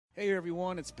Hey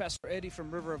everyone, it's Pastor Eddie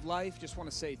from River of Life. Just want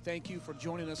to say thank you for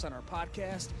joining us on our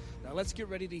podcast. Now let's get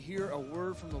ready to hear a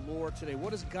word from the Lord today.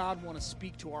 What does God want to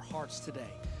speak to our hearts today?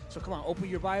 So come on, open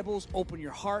your Bibles, open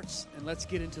your hearts, and let's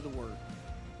get into the word.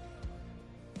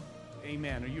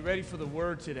 Amen. Are you ready for the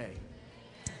word today?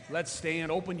 Let's stand.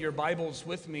 Open your Bibles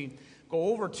with me.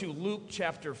 Go over to Luke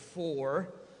chapter 4.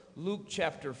 Luke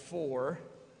chapter 4.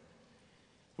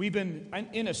 We've been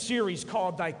in a series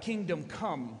called Thy Kingdom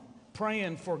Come,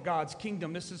 praying for God's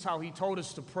kingdom. This is how he told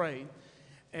us to pray.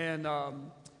 And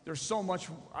there's so much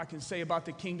I can say about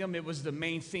the kingdom. It was the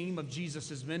main theme of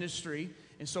Jesus' ministry.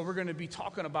 And so we're going to be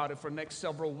talking about it for the next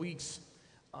several weeks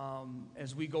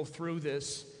as we go through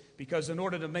this. Because in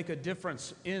order to make a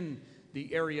difference in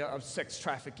the area of sex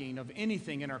trafficking, of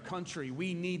anything in our country,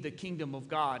 we need the kingdom of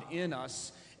God in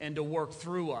us and to work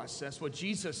through us. That's what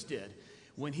Jesus did.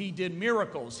 When he did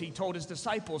miracles, he told his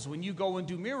disciples, when you go and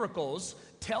do miracles,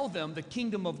 tell them the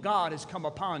kingdom of God has come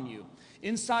upon you.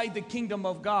 Inside the kingdom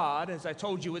of God, as I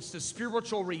told you, it's the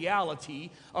spiritual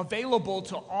reality available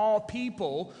to all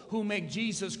people who make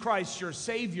Jesus Christ your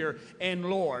Savior and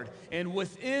Lord. And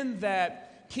within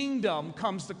that kingdom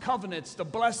comes the covenants, the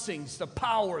blessings, the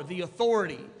power, the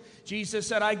authority. Jesus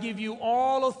said, I give you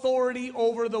all authority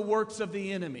over the works of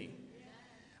the enemy.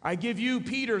 I give you,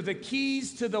 Peter, the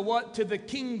keys to the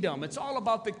kingdom. It's all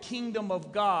about the kingdom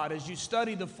of God. As you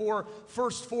study the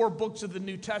first four books of the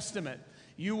New Testament,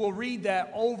 you will read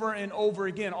that over and over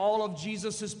again. All of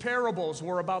Jesus' parables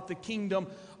were about the kingdom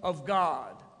of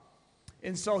God.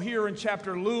 And so here in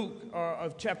chapter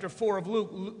 4 of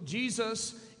Luke,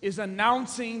 Jesus is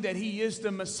announcing that he is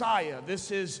the Messiah.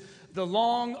 This is the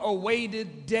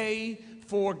long-awaited day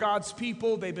for God's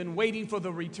people. They've been waiting for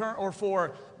the return or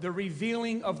for the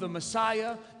revealing of the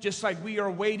Messiah, just like we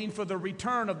are waiting for the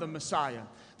return of the Messiah.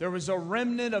 There was a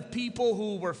remnant of people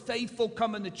who were faithful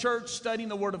coming to church, studying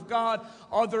the Word of God.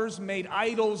 Others made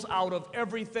idols out of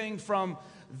everything from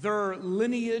their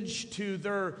lineage to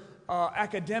their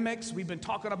academics. We've been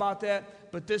talking about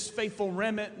that. But this faithful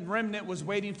remnant was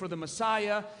waiting for the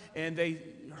Messiah, and they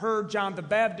heard John the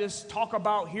Baptist talk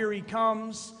about, here he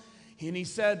comes. And he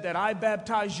said that I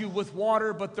baptize you with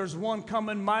water, but there's one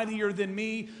coming mightier than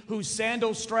me, whose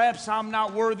sandal straps I'm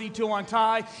not worthy to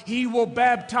untie. He will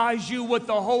baptize you with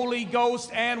the Holy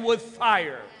Ghost and with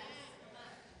fire.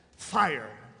 Fire.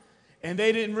 And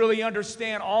they didn't really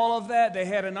understand all of that. They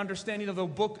had an understanding of the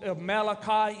book of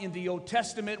Malachi in the Old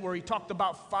Testament, where he talked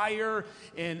about fire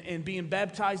and being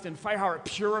baptized in fire, how it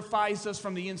purifies us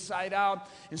from the inside out.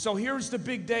 And so here's the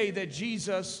big day that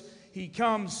Jesus, he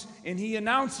comes and he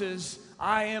announces,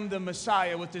 I am the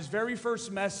Messiah, with his very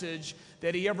first message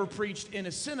that he ever preached in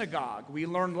a synagogue. We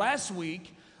learned last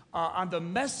week on the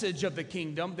message of the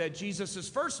kingdom that Jesus'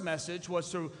 first message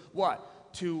was to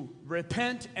what? To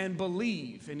repent and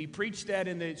believe. And he preached that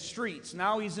in the streets.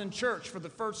 Now he's in church for the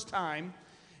first time.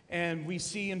 And we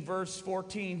see in verse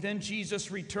 14, then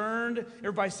Jesus returned.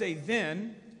 Everybody say,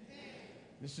 then.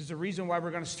 This is the reason why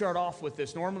we're going to start off with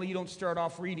this. Normally you don't start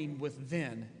off reading with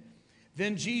then.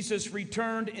 Then Jesus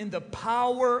returned in the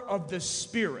power of the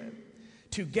Spirit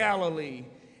to Galilee,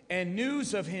 and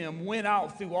news of him went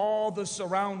out through all the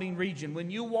surrounding region.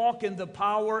 When you walk in the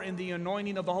power and the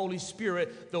anointing of the Holy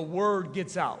Spirit, the word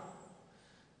gets out.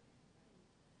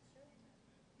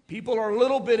 People are a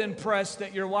little bit impressed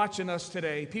that you're watching us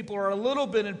today. People are a little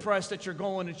bit impressed that you're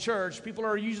going to church. People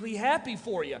are usually happy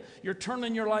for you. You're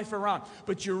turning your life around.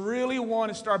 But you really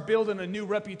want to start building a new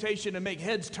reputation and make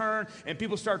heads turn and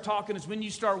people start talking is when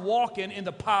you start walking in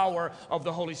the power of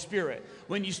the Holy Spirit.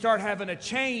 When you start having a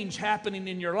change happening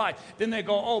in your life. Then they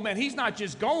go, oh man, he's not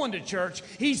just going to church,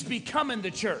 he's becoming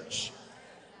the church.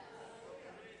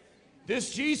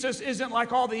 This Jesus isn't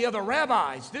like all the other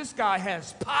rabbis. This guy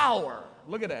has power.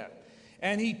 Look at that.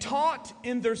 And he taught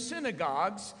in their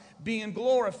synagogues, being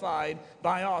glorified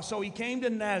by all. So he came to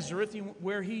Nazareth,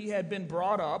 where he had been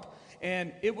brought up,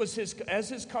 and it was as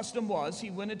his custom was,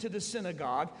 he went into the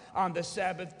synagogue on the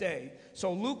Sabbath day.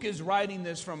 So Luke is writing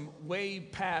this from way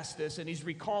past this, and he's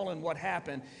recalling what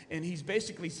happened, and he's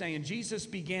basically saying Jesus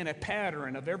began a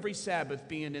pattern of every Sabbath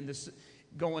being in this,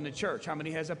 going to church. How many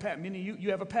has a pattern? Many of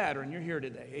you have a pattern. You're here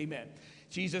today. Amen.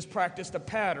 Jesus practiced a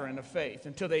pattern of faith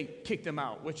until they kicked him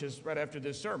out, which is right after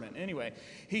this sermon. Anyway,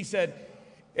 he said,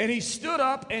 and he stood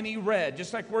up and he read,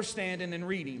 just like we're standing and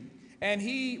reading. And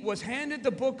he was handed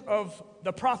the book of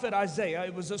the prophet Isaiah.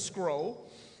 It was a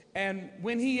scroll. And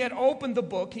when he had opened the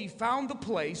book, he found the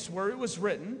place where it was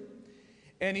written.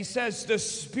 And he says, the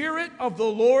Spirit of the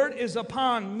Lord is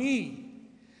upon me,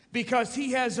 because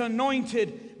he has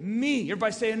anointed me.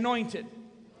 Everybody say anointed.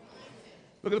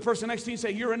 Look at the person next to you and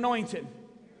say, you're anointed.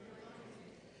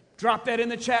 Drop that in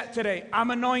the chat today.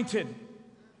 I'm anointed.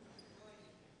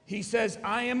 He says,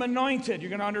 I am anointed. You're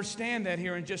going to understand that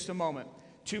here in just a moment.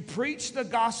 To preach the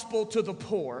gospel to the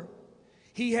poor.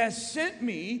 He has sent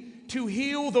me to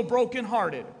heal the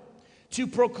brokenhearted, to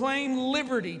proclaim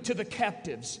liberty to the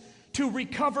captives, to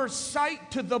recover sight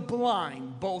to the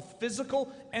blind, both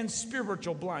physical and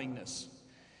spiritual blindness,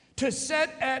 to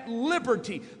set at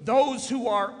liberty those who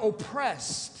are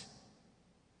oppressed,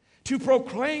 to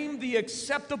proclaim the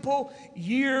acceptable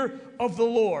year of the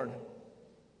Lord.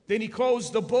 Then he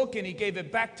closed the book and he gave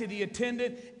it back to the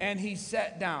attendant and he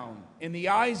sat down. And the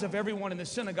eyes of everyone in the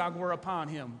synagogue were upon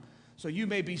him. So you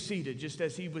may be seated just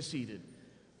as he was seated.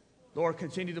 Lord,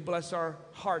 continue to bless our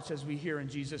hearts as we hear in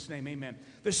Jesus' name, amen.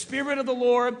 The Spirit of the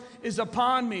Lord is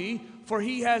upon me, for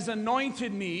he has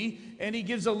anointed me, and he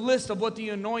gives a list of what the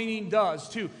anointing does,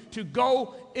 to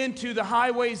go into the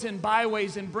highways and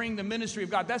byways and bring the ministry of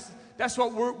God. That's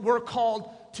what we're called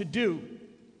to do.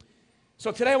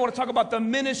 So today I want to talk about the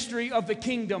ministry of the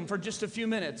kingdom for just a few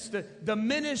minutes. The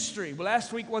ministry. Well,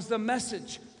 last week was the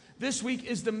message. This week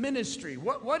is the ministry.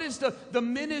 What is the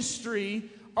ministry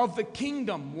of the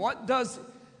kingdom? What does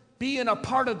being a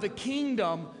part of the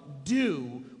kingdom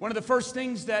do? One of the first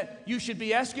things that you should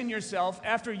be asking yourself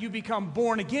after you become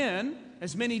born again,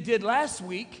 as many did last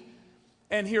week,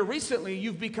 and here recently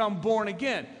you've become born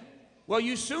again. Well,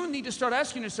 you soon need to start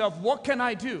asking yourself, what can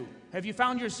I do? Have you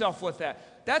found yourself with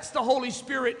that? That's the Holy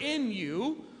Spirit in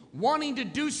you wanting to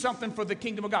do something for the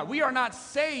kingdom of God. We are not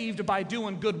saved by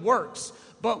doing good works,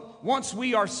 but once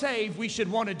we are saved, we should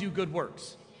want to do good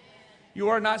works. You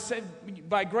are not saved,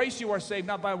 by grace you are saved,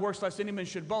 not by works lest any man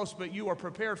should boast, but you are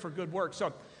prepared for good works.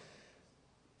 So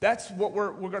that's what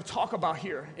we're going to talk about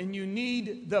here. And you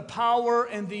need the power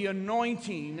and the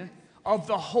anointing of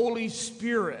the Holy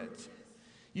Spirit.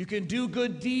 You can do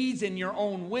good deeds in your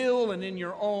own will and in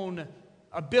your own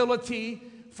ability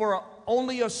for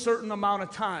only a certain amount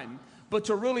of time. But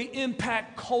to really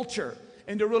impact culture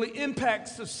and to really impact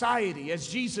society as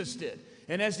Jesus did,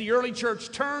 and as the early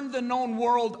church turned the known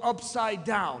world upside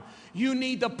down, you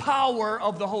need the power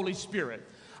of the Holy Spirit.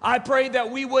 I pray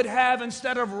that we would have,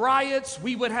 instead of riots,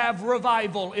 we would have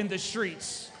revival in the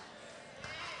streets.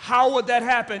 How would that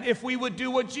happen? If we would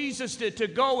do what Jesus did, to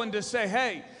go and to say,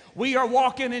 hey, we are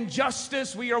walking in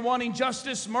justice. We are wanting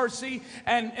justice, mercy,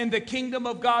 and the kingdom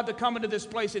of God to come into this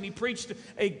place. And he preached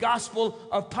a gospel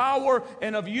of power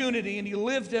and of unity, and he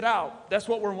lived it out. That's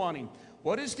what we're wanting.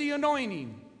 What is the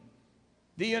anointing?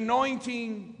 The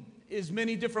anointing is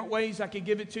many different ways. I could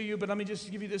give it to you, but let me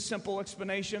just give you this simple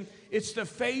explanation. It's the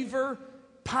favor,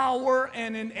 power,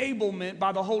 and enablement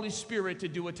by the Holy Spirit to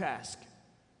do a task.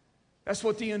 That's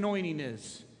what the anointing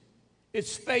is.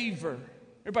 It's favor.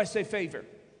 Everybody say favor.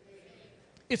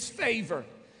 It's favor.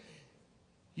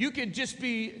 You could just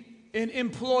be an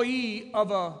employee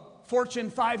of a Fortune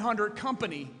 500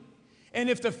 company, and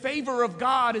if the favor of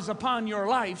God is upon your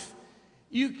life,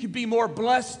 you could be more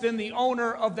blessed than the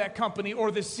owner of that company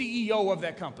or the CEO of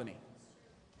that company.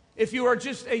 If you are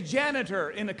just a janitor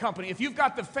in a company, if you've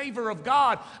got the favor of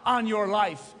God on your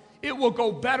life, it will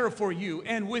go better for you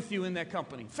and with you in that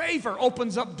company. Favor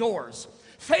opens up doors.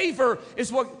 Favor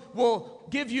is what will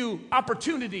give you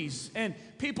opportunities, and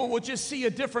people will just see a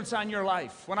difference on your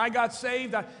life. When I got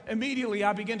saved, immediately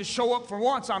I began to show up for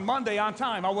once on Monday on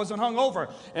time. I wasn't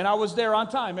hungover, and I was there on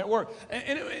time at work.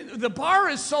 The bar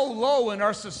is so low in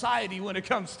our society when it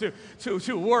comes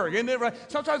to work. Isn't it right?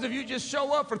 Sometimes if you just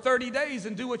show up for 30 days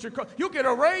and do what you'll get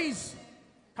a raise.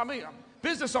 How many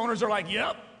business owners are like,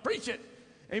 yep, preach it.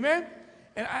 Amen?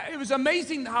 And it was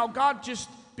amazing how God just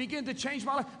began to change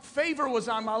my life. Favor was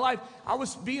on my life. I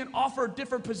was being offered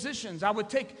different positions. I would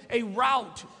take a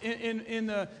route in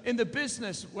the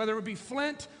business, whether it would be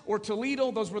Flint or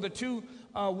Toledo. Those were the two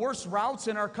worst routes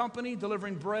in our company,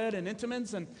 delivering bread and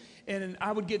Intimins. And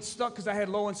I would get stuck because I had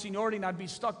low in seniority, and I'd be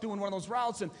stuck doing one of those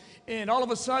routes. And all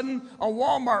of a sudden, a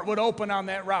Walmart would open on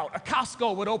that route. A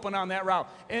Costco would open on that route.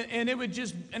 And it would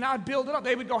just, and I'd build it up.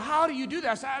 They would go, how do you do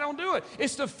that? I said, I don't do it.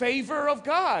 It's the favor of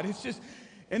God. It's just,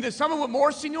 and then someone with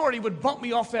more seniority would bump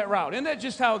me off that route. Isn't that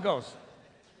just how it goes?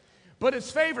 But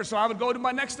it's favor, so I would go to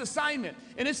my next assignment.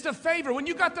 And it's the favor. When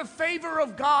you got the favor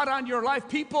of God on your life,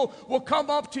 people will come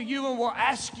up to you and will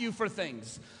ask you for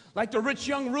things. Like the rich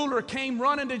young ruler came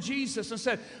running to Jesus and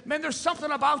said, man, there's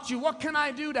something about you. What can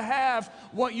I do to have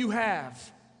what you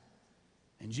have?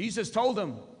 And Jesus told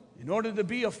him, in order to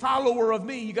be a follower of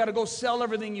me, you got to go sell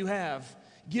everything you have.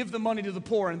 Give the money to the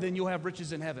poor, and then you'll have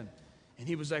riches in heaven. And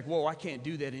he was like, whoa, I can't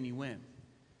do that. And he went.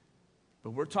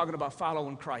 But we're talking about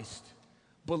following Christ.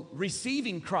 But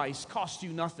receiving Christ costs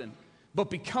you nothing. But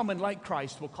becoming like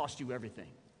Christ will cost you everything.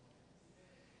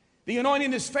 The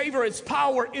anointing is favor, it's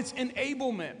power, it's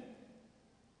enablement.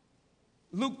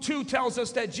 Luke 2 tells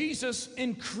us that Jesus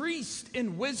increased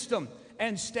in wisdom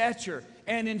and stature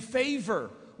and in favor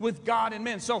with God and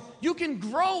men. So you can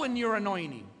grow in your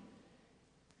anointing.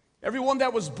 Everyone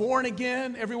that was born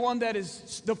again, everyone that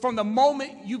is, from the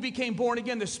moment you became born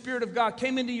again, the Spirit of God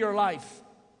came into your life.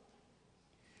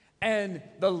 And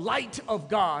the light of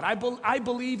God, I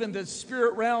believe in the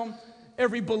spirit realm,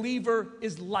 every believer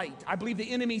is light. I believe the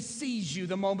enemy sees you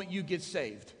the moment you get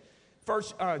saved.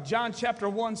 First, John chapter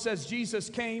 1 says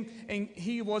Jesus came and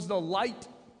he was the light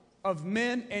of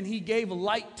men and he gave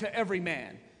light to every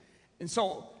man. And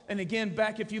so, and again,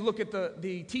 back if you look at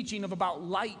the teaching about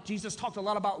light, Jesus talked a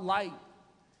lot about light.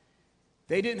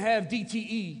 They didn't have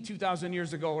DTE 2,000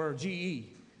 years ago or GE.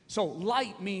 So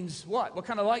light means what? What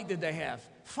kind of light did they have?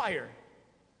 Fire.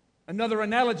 Another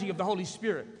analogy of the Holy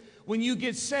Spirit. When you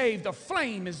get saved, a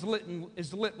flame is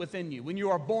lit within you. When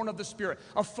you are born of the Spirit,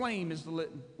 a flame is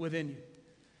lit within you.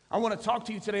 I want to talk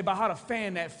to you today about how to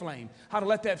fan that flame, how to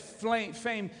let that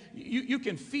flame, you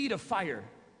can feed a fire.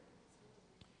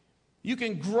 You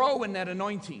can grow in that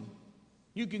anointing.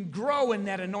 You can grow in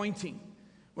that anointing.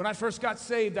 When I first got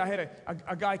saved, I had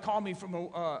a guy call me from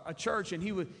a church, and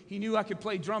he knew I could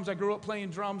play drums. I grew up playing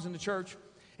drums in the church,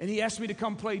 and he asked me to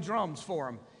come play drums for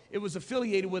him. It was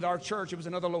affiliated with our church. It was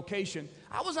another location.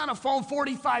 I was on the phone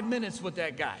 45 minutes with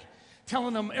that guy,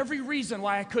 telling him every reason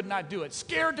why I could not do it.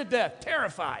 Scared to death,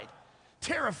 terrified.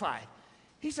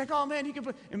 He's like, oh, man, you can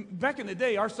play. And back in the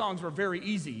day, our songs were very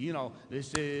easy. You know,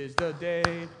 this is the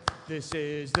day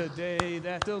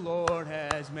that the Lord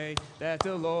has made, that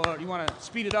the Lord. You want to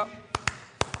speed it up?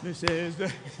 This is the...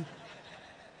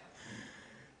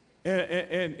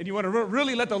 and you want to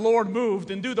really let the Lord move,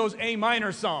 then do those A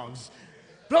minor songs.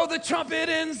 Blow the trumpet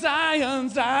in Zion,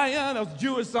 Zion. Those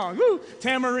Jewish songs. Woo.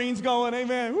 Tamarines going,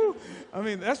 amen. Woo. I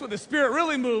mean, that's what the Spirit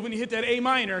really moves when you hit that A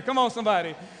minor. Come on,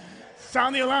 somebody.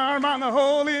 Sound the alarm on the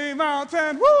holy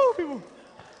mountain. Woo, people.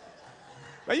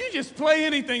 Now, you just play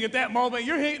anything at that moment.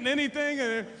 You're hitting anything.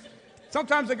 And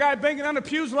sometimes the guy banging on the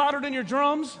pews louder than your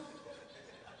drums.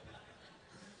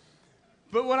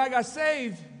 But when I got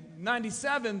saved,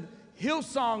 97,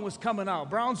 Hillsong was coming out.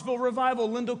 Brownsville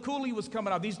Revival, Linda Cooley was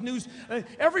coming out.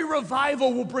 Every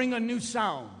revival will bring a new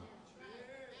sound.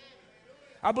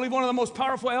 I believe one of the most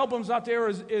powerful albums out there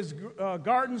is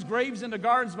Gardens, Graves into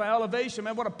Gardens by Elevation.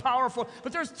 Man, what a powerful,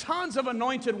 but there's tons of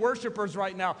anointed worshipers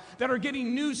right now that are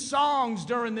getting new songs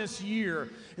during this year.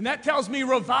 And that tells me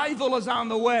revival is on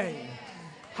the way.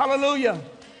 Hallelujah.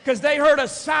 Because they heard a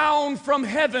sound from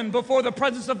heaven before the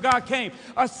presence of God came.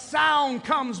 A sound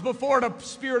comes before the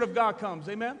Spirit of God comes.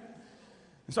 Amen?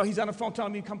 And so he's on the phone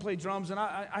telling me to come play drums, and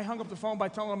I hung up the phone by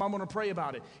telling him I'm going to pray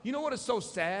about it. You know what is so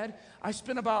sad? I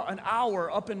spent about an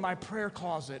hour up in my prayer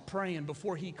closet praying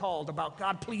before he called about,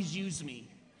 God, please use me.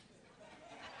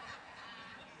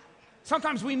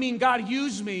 Sometimes we mean, God,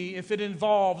 use me if it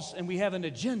involves and we have an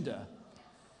agenda.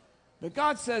 But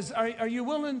God says, are you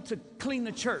willing to clean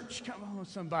the church? Come on,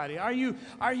 somebody. Are you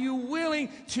willing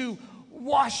to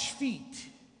wash feet?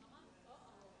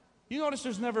 You notice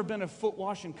there's never been a foot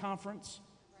washing conference?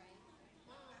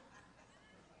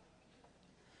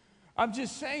 I'm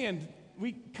just saying,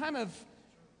 we kind of,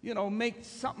 make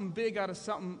something big out of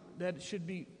something that should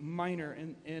be minor.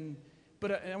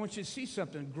 But I want you to see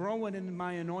something. Growing in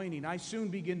my anointing, I soon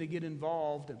begin to get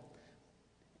involved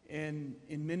in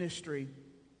ministry.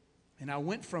 And I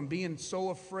went from being so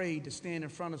afraid to stand in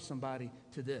front of somebody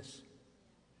to this.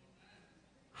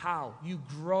 How? You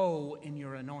grow in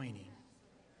your anointing.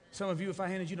 Some of you, if I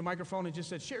handed you the microphone and just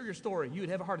said, share your story, you would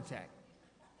have a heart attack.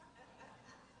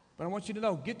 But I want you to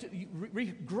know,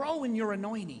 grow in your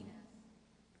anointing.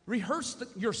 Rehearse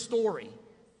your story.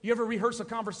 You ever rehearse a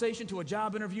conversation to a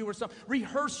job interview or something?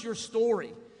 Rehearse your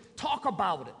story. Talk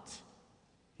about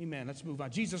it. Amen. Let's move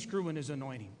on. Jesus grew in his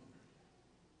anointing.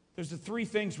 There's the three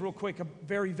things real quick,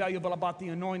 very valuable about the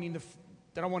anointing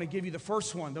that I want to give you. The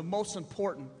first one, the most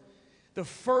important. The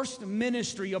first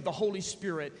ministry of the Holy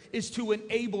Spirit is to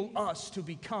enable us to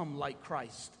become like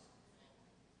Christ.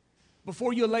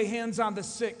 Before you lay hands on the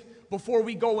sick, before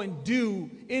we go and do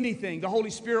anything, the Holy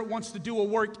Spirit wants to do a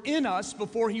work in us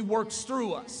before he works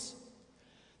through us.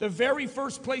 The very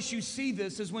first place you see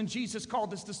this is when Jesus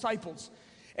called his disciples.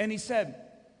 And he said,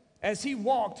 as he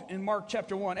walked, in Mark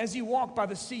chapter 1, as he walked by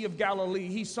the Sea of Galilee,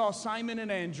 he saw Simon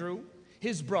and Andrew,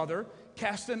 his brother,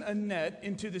 casting a net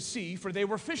into the sea, for they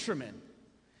were fishermen.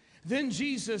 Then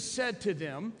Jesus said to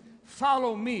them,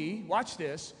 follow me, watch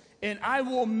this, and I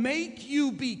will make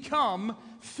you become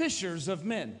fishers of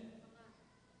men.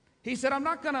 He said, I'm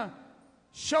not going to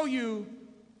show you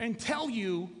and tell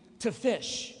you to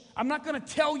fish. I'm not going to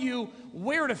tell you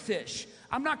where to fish.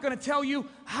 I'm not going to tell you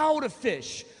how to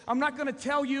fish. I'm not going to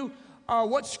tell you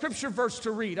what scripture verse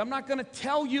to read. I'm not going to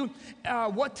tell you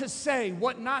what to say,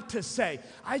 what not to say.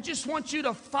 I just want you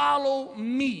to follow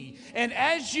me. And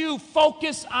as you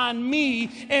focus on me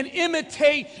and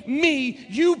imitate me,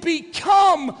 you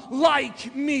become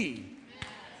like me.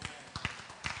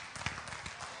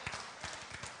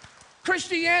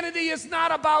 Christianity is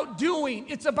not about doing,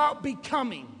 it's about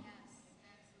becoming.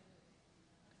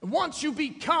 Once you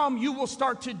become, you will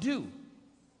start to do.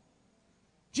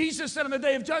 Jesus said on the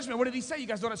day of judgment, what did he say? You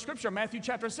guys know that scripture, Matthew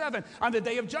chapter 7. On the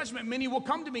day of judgment, many will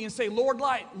come to me and say, Lord,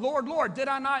 Lord, did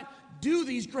I not do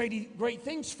these great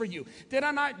things for you? Did I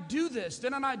not do this?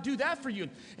 Did I not do that for you?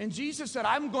 And Jesus said,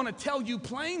 I'm going to tell you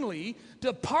plainly,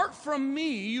 depart from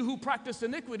me, you who practice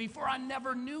iniquity, for I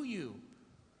never knew you.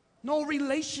 No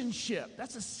relationship.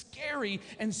 That's a scary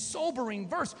and sobering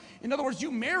verse. In other words, you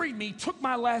married me, took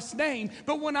my last name,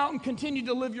 but went out and continued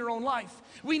to live your own life.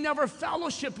 We never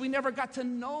fellowshiped. We never got to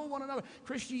know one another.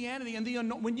 Christianity,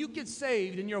 and when you get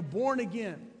saved and you're born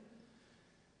again,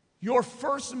 your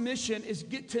first mission is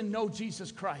get to know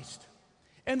Jesus Christ.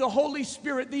 And the Holy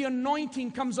Spirit, the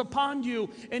anointing comes upon you,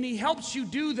 and He helps you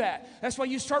do that. That's why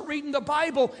you start reading the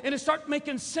Bible, and it starts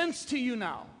making sense to you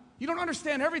now. You don't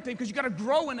understand everything because you got to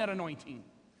grow in that anointing.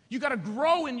 You got to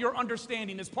grow in your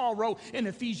understanding, as Paul wrote in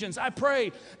Ephesians. I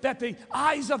pray that the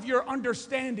eyes of your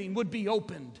understanding would be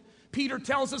opened. Peter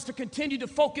tells us to continue to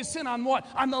focus in on what?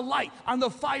 On the light, on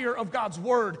the fire of God's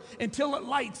word until it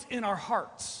lights in our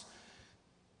hearts.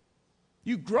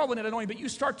 You grow in that anointing, but you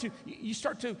start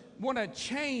to want to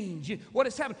change. What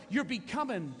is happening? You're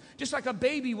becoming just like a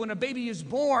baby. When a baby is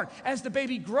born, as the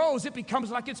baby grows, it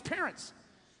becomes like its parents.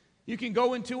 You can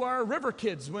go into our river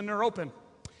kids when they're open,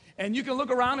 and you can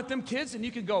look around at them kids, and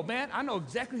you can go, man, I know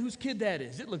exactly whose kid that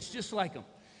is. It looks just like them.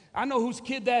 I know whose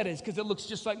kid that is because it looks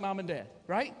just like mom and dad,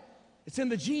 right? It's in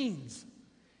the genes.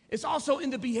 It's also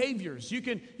in the behaviors. You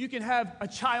can have a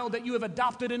child that you have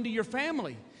adopted into your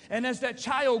family, and as that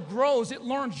child grows, it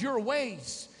learns your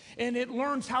ways, and it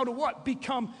learns how to what?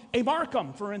 Become a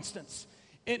Markham, for instance.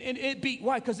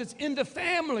 Why? Because it's in the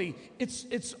family.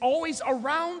 It's always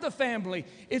around the family.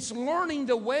 It's learning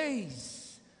the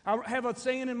ways. I have a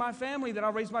saying in my family that I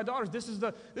raise my daughters. This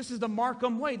is the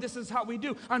Markham way. This is how we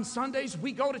do. On Sundays,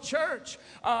 we go to church.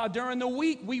 During the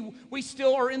week, we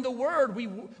still are in the Word.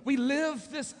 We live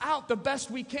this out the best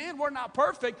we can. We're not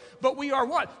perfect, but we are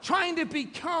what? Trying to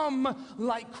become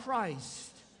like Christ.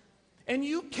 And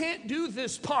you can't do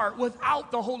this part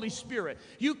without the Holy Spirit.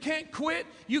 You can't quit.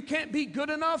 You can't be good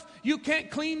enough. You can't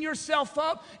clean yourself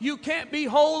up. You can't be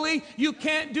holy. You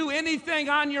can't do anything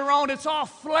on your own. It's all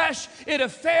flesh. It'll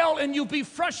fail, and you'll be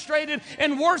frustrated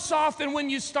and worse off than when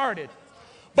you started.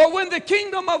 But when the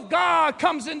kingdom of God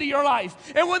comes into your life,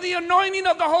 and when the anointing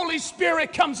of the Holy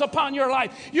Spirit comes upon your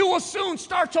life, you will soon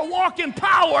start to walk in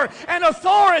power and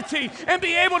authority and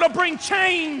be able to bring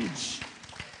change.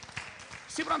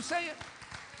 See what I'm saying?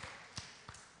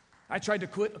 I tried to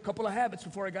quit a couple of habits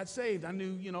before I got saved. I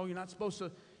knew, you're not supposed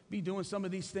to be doing some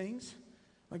of these things.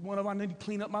 Like one of them, I needed to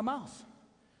clean up my mouth.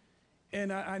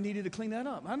 And I needed to clean that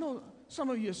up. I know some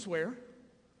of you swear.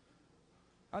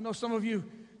 I know some of you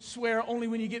swear only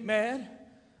when you get mad.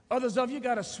 Others of you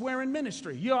got a swearing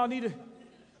ministry. You all need to.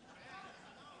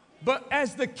 But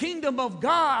as the kingdom of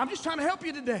God, I'm just trying to help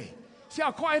you today. See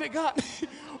how quiet it got?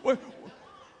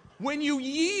 When you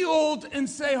yield and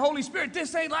say, Holy Spirit,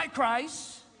 this ain't like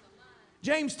Christ.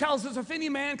 James tells us if any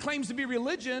man claims to be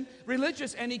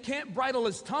religious and he can't bridle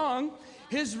his tongue,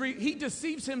 he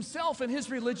deceives himself and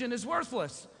his religion is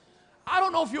worthless. I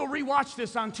don't know if you'll rewatch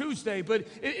this on Tuesday, but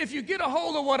if you get a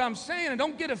hold of what I'm saying and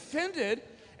don't get offended,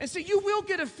 and see, you will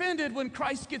get offended when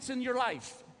Christ gets in your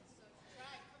life.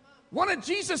 One of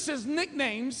Jesus'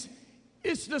 nicknames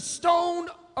is the stone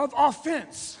of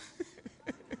offense.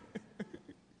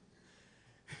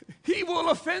 He will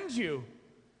offend you.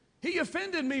 He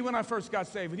offended me when I first got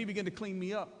saved, and He began to clean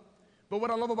me up. But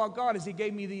what I love about God is He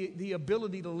gave me the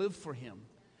ability to live for Him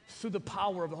through the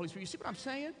power of the Holy Spirit. You see what I'm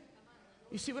saying?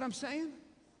 You see what I'm saying?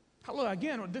 Hello,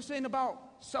 again, this ain't about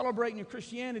celebrating your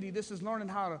Christianity. This is learning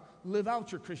how to live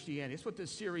out your Christianity. It's what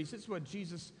this series, it's what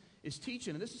Jesus is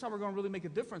teaching. And this is how we're going to really make a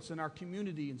difference in our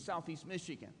community in Southeast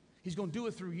Michigan. He's going to do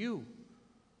it through you.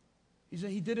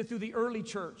 He did it through the early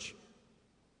church.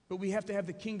 But we have to have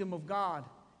the kingdom of God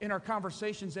in our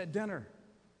conversations at dinner,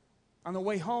 on the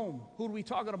way home. Who are we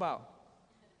talking about?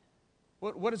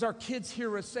 What does our kids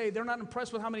hear us say? They're not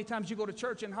impressed with how many times you go to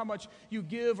church and how much you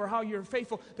give or how you're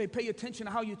faithful. They pay attention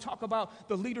to how you talk about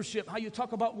the leadership, how you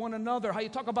talk about one another, how you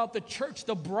talk about the church,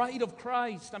 the bride of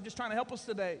Christ. I'm just trying to help us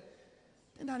today.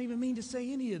 did not even mean to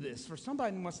say any of this. For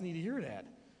somebody must need to hear that.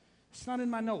 It's not in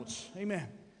my notes. Amen.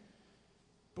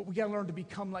 But we got to learn to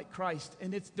become like Christ.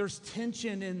 And there's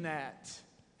tension in that.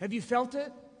 Have you felt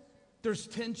it? There's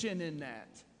tension in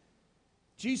that.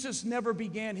 Jesus never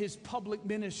began his public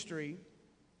ministry.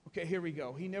 Okay, here we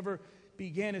go. He never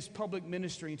began his public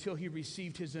ministry until he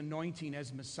received his anointing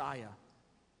as Messiah.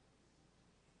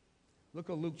 Look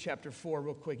at Luke chapter 4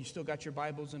 real quick. You still got your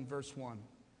Bibles in verse 1.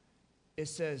 It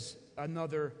says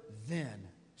another then.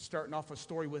 Starting off a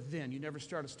story with then. You never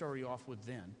start a story off with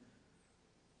then.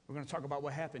 We're going to talk about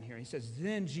what happened here. He says,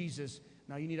 then Jesus,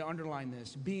 now you need to underline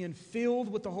this, being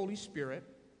filled with the Holy Spirit,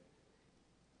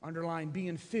 underline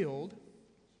being filled,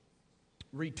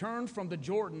 returned from the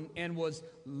Jordan and was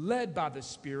led by the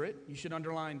Spirit. You should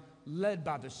underline led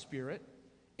by the Spirit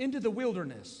into the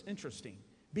wilderness. Interesting.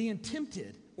 Being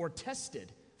tempted or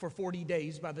tested for 40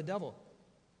 days by the devil.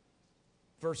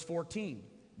 Verse 14.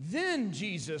 Then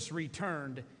Jesus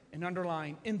returned and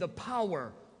underline in the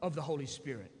power of the Holy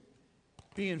Spirit.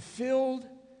 Being filled,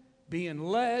 being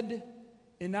led,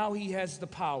 and now he has the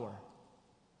power.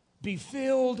 Be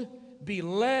filled, be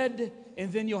led,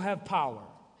 and then you'll have power.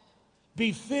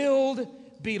 Be filled,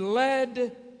 be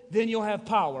led, then you'll have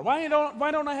power. Why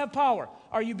don't I have power?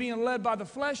 Are you being led by the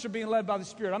flesh or being led by the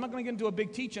Spirit? I'm not going to get into a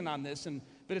big teaching on this,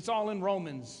 but it's all in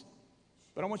Romans.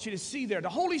 But I want you to see there, the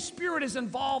Holy Spirit is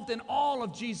involved in all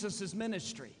of Jesus'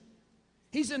 ministry.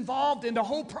 He's involved in the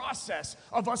whole process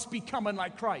of us becoming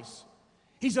like Christ.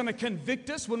 He's going to convict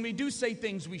us when we do say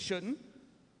things we shouldn't,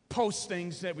 post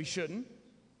things that we shouldn't.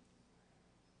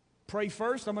 Pray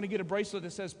first. I'm going to get a bracelet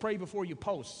that says pray before you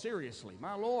post. Seriously,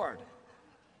 my Lord.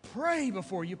 Pray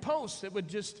before you post. It would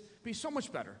just be so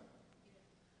much better.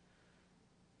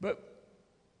 But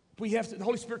we have to, the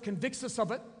Holy Spirit convicts us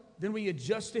of it. Then we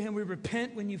adjust to him. We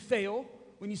repent when you fail,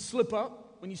 when you slip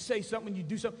up, when you say something, when you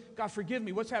do something. God, forgive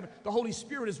me. What's happened? The Holy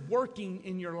Spirit is working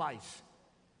in your life.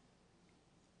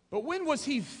 But when was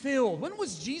he filled? When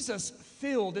was Jesus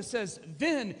filled? It says,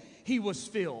 then he was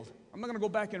filled. I'm not going to go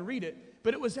back and read it,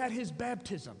 but it was at his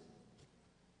baptism.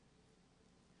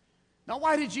 Now,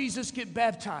 why did Jesus get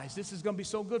baptized? This is going to be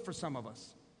so good for some of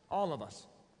us, all of us.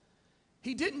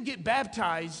 He didn't get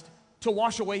baptized to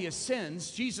wash away his sins.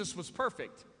 Jesus was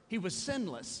perfect. He was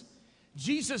sinless.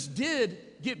 Jesus did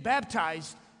get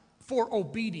baptized for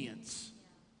obedience.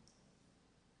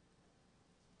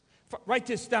 Write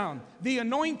this down. The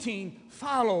anointing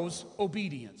follows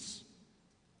obedience.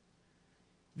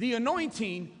 The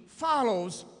anointing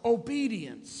follows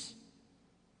obedience.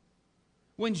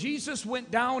 When Jesus went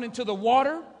down into the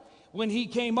water, when he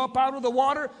came up out of the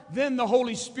water, then the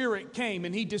Holy Spirit came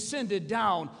and he descended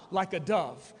down like a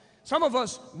dove. Some of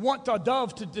us want the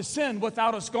dove to descend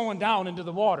without us going down into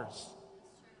the waters.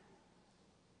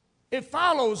 It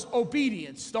follows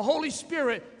obedience. The Holy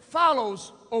Spirit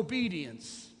follows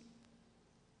obedience.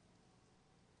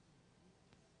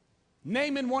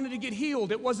 Naaman wanted to get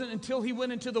healed. It wasn't until he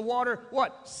went into the water,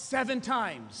 7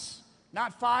 times.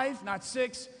 Not 5, not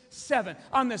 6, 7.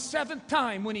 On the 7th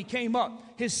time when he came up,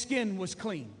 his skin was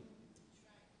clean.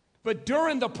 But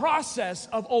during the process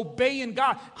of obeying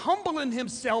God, humbling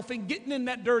himself and getting in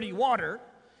that dirty water,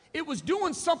 it was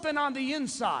doing something on the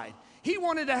inside. He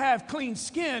wanted to have clean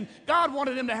skin. God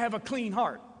wanted him to have a clean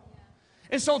heart.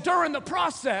 And so during the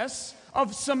process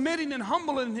of submitting and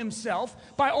humbling himself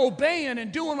by obeying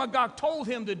and doing what God told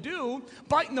him to do,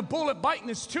 biting the bullet, biting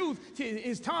his tooth,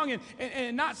 his tongue,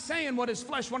 and not saying what his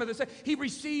flesh wanted to say, he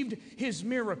received his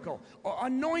miracle.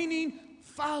 Anointing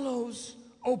follows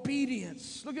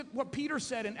obedience. Look at what Peter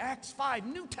said in Acts 5,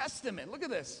 New Testament. Look at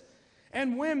this.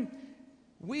 And when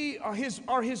we are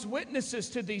his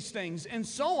witnesses to these things, and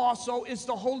so also is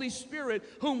the Holy Spirit,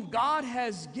 whom God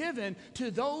has given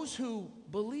to those who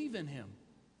believe in him.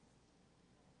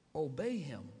 Obey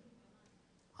him.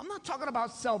 I'm not talking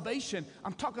about salvation.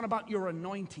 I'm talking about your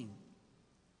anointing.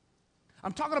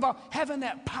 I'm talking about having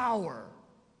that power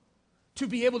to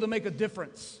be able to make a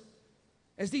difference.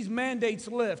 As these mandates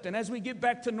lift and as we get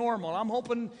back to normal, I'm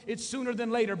hoping it's sooner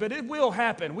than later, but it will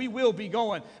happen. We will be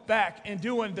going back and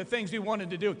doing the things we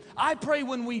wanted to do. I pray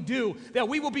when we do that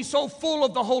we will be so full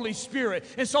of the Holy Spirit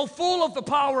and so full of the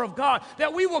power of God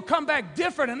that we will come back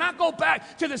different and not go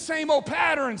back to the same old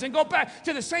patterns and go back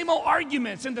to the same old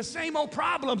arguments and the same old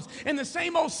problems and the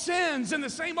same old sins and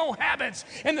the same old habits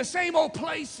and the same old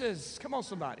places. Come on,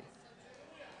 somebody.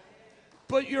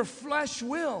 But your flesh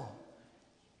will.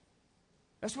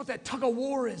 That's what that tug of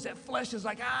war is. That flesh is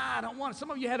like, I don't want it. Some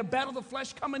of you had a battle of the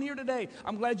flesh coming here today.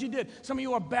 I'm glad you did. Some of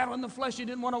you are battling the flesh you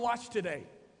didn't want to watch today.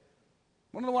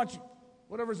 Wanted to watch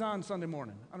whatever's on Sunday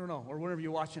morning. I don't know, or whenever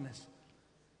you're watching this.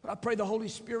 But I pray the Holy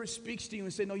Spirit speaks to you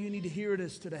and say, no, you need to hear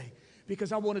this today,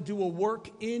 because I want to do a work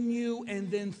in you and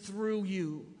then through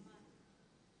you.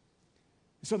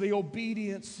 So the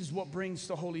obedience is what brings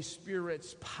the Holy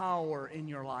Spirit's power in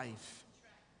your life.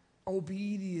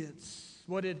 Obedience.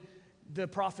 What did the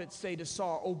prophet say to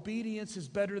Saul? Obedience is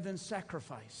better than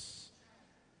sacrifice.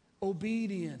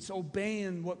 Obedience,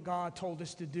 obeying what God told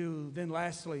us to do. Then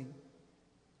lastly,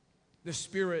 the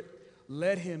Spirit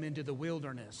led him into the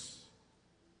wilderness.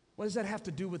 What does that have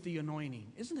to do with the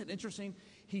anointing? Isn't it interesting?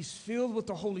 He's filled with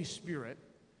the Holy Spirit,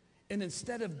 and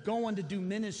instead of going to do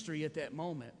ministry at that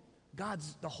moment,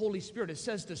 the Holy Spirit, it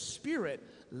says the Spirit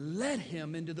led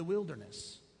him into the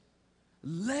wilderness.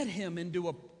 Led him into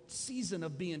a season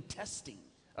of being tested.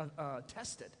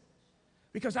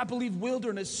 Because I believe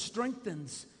wilderness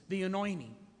strengthens the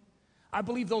anointing. I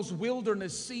believe those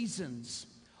wilderness seasons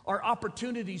are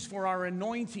opportunities for our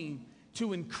anointing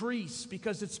to increase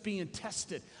because it's being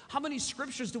tested. How many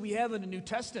scriptures do we have in the New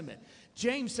Testament?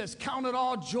 James says, count it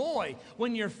all joy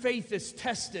when your faith is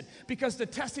tested, because the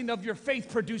testing of your faith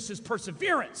produces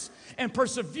perseverance, and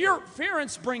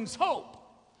perseverance brings hope.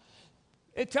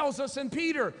 It tells us in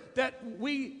Peter that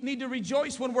we need to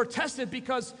rejoice when we're tested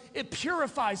because it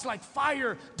purifies like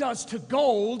fire does to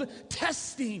gold.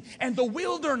 Testing and the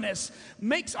wilderness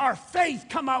makes our faith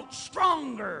come out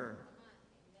stronger.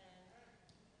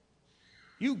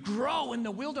 You grow in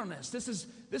the wilderness. This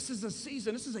is a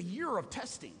season, this is a year of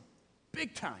testing,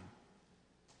 big time,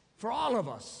 for all of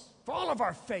us, for all of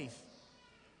our faith.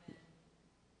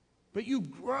 But you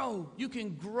grow, you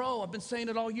can grow. I've been saying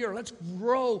it all year. Let's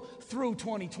grow through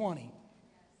 2020.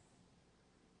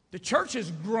 The church is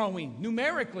growing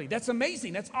numerically. That's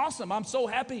amazing. That's awesome. I'm so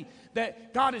happy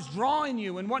that God is drawing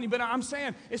you and wanting. But I'm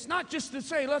saying it's not just to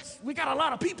say, we got a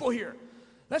lot of people here.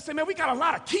 Let's say, man, we got a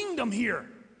lot of kingdom here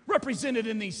represented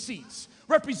in these seats,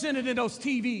 represented in those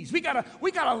TVs. We got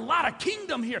a lot of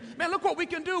kingdom here. Man, look what we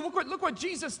can do. Look what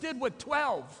Jesus did with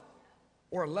 12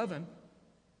 or 11.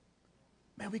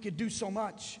 Man, we could do so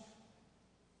much.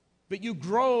 But you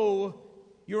grow,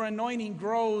 your anointing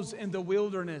grows in the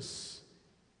wilderness.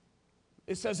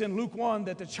 It says in Luke 1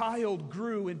 that the child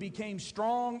grew and became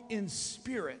strong in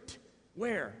spirit.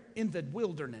 Where? In the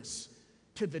wilderness,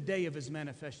 to the day of his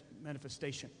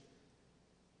manifestation.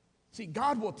 See,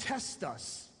 God will test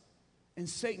us, and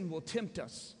Satan will tempt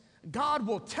us. God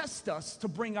will test us to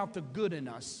bring out the good in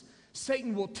us.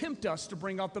 Satan will tempt us to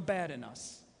bring out the bad in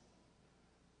us.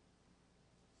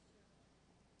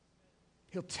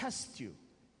 He'll test you.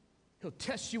 He'll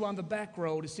test you on the back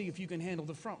row to see if you can handle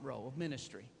the front row of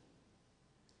ministry.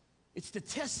 It's the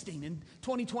testing, and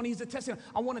 2020 is the testing.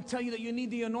 I want to tell you that you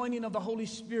need the anointing of the Holy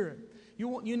Spirit.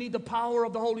 You need the power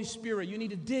of the Holy Spirit. You need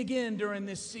to dig in during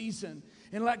this season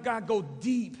and let God go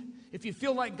deep. If you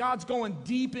feel like God's going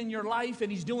deep in your life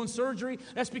and He's doing surgery,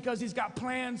 that's because He's got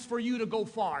plans for you to go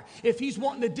far. If He's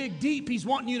wanting to dig deep, He's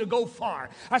wanting you to go far.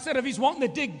 I said if He's wanting to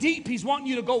dig deep, He's wanting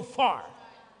you to go far.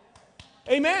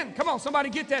 Amen. Come on,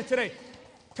 somebody get that today.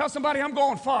 Tell somebody, I'm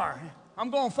going far. I'm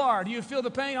going far. Do you feel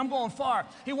the pain? I'm going far.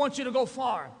 He wants you to go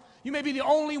far. You may be the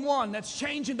only one that's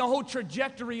changing the whole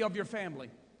trajectory of your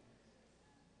family.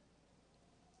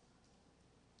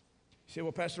 You say,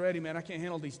 well, Pastor Eddie, man, I can't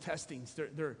handle these testings.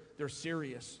 They're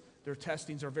serious. Their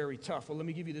testings are very tough. Well, let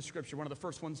me give you this scripture. One of the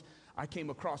first ones I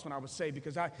came across when I was saved,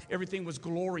 because everything was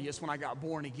glorious when I got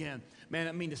born again. Man,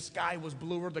 I mean, the sky was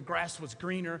bluer, the grass was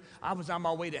greener. I was on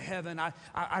my way to heaven.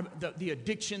 The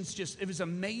addictions it was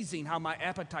amazing how my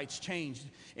appetites changed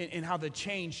and how the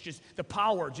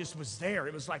power just was there.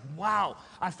 It was like, wow,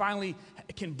 I finally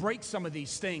can break some of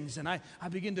these things. And I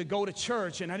began to go to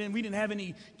church, and we didn't have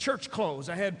any church clothes.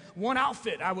 I had one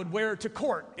outfit I would wear to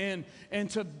court and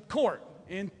to court.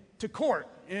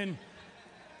 And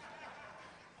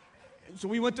so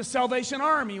we went to Salvation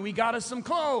Army, and we got us some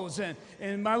clothes,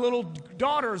 and my little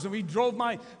daughters, and we drove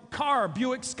my car,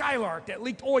 Buick Skylark, that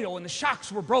leaked oil, and the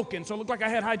shocks were broken, so it looked like I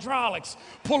had hydraulics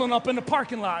pulling up in the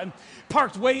parking lot, and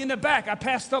parked way in the back. I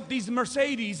passed up these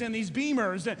Mercedes and these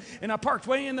Beamers, and I parked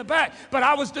way in the back. But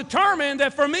I was determined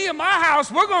that for me and my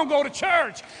house, we're going to go to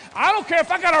church. I don't care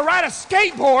if I got to ride a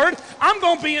skateboard, I'm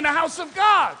going to be in the house of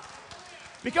God.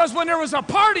 Because when there was a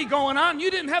party going on,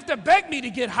 you didn't have to beg me to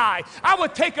get high. I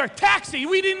would take a taxi.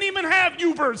 We didn't even have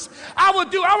Ubers. I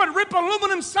would rip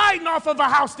aluminum siding off of a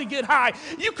house to get high.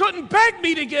 You couldn't beg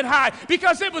me to get high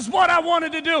because it was what I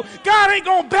wanted to do. God ain't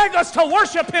going to beg us to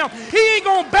worship Him. He ain't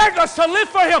going to beg us to live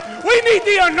for Him. We need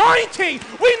the anointing.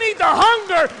 We need the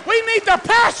hunger. We need the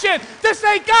passion to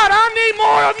say, God, I need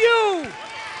more of You.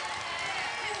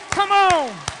 Come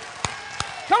on.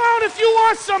 Come on if you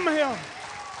want some of Him.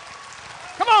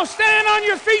 Come on, stand on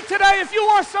your feet today if you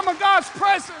want some of God's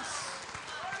presence.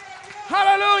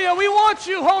 Hallelujah. We want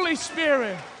you, Holy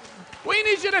Spirit. We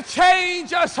need you to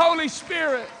change us, Holy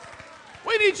Spirit.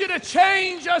 We need you to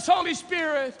change us, Holy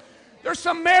Spirit. There's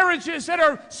some marriages that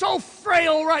are so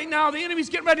frail right now. The enemy's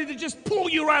getting ready to just pull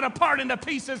you right apart into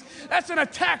pieces. That's an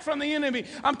attack from the enemy.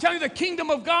 I'm telling you, the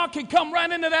kingdom of God can come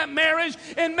right into that marriage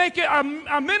and make it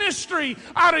a ministry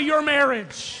out of your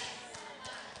marriage.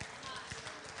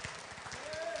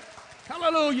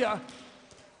 Hallelujah.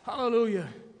 Hallelujah.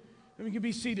 And we can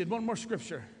be seated. One more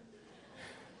scripture.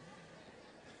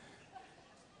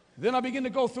 Then I began to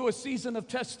go through a season of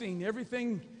testing.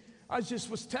 Everything I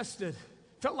just was tested.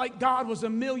 Felt like God was a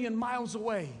million miles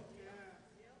away.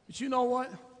 But you know what?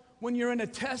 When you're in a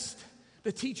test,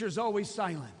 the teacher's always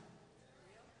silent.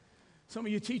 Some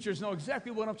of you teachers know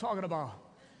exactly what I'm talking about.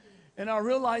 And I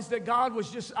realized that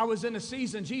I was in a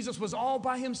season. Jesus was all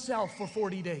by himself for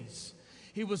 40 days.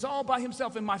 He was all by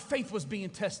himself, and my faith was being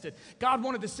tested. God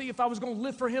wanted to see if I was going to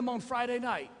live for him on Friday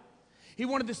night. He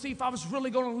wanted to see if I was really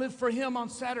going to live for him on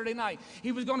Saturday night.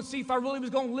 He was going to see if I really was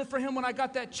going to live for him when I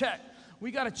got that check.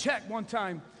 We got a check one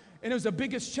time, and it was the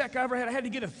biggest check I ever had. I had to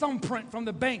get a thumbprint from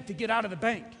the bank to get out of the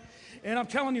bank. And I'm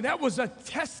telling you, that was a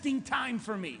testing time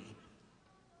for me.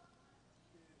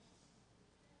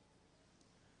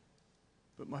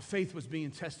 But my faith was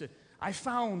being tested. I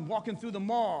found, walking through the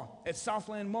mall, at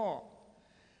Southland Mall,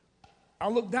 I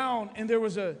looked down, and there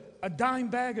was a dime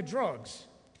bag of drugs.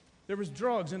 There was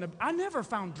drugs, and I never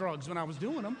found drugs when I was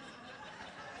doing them.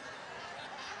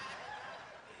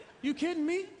 You kidding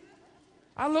me?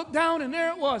 I looked down, and there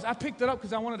it was. I picked it up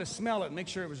because I wanted to smell it and make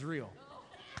sure it was real.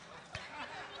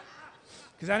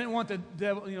 Because I didn't want the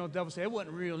devil, devil to say, it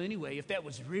wasn't real anyway. If that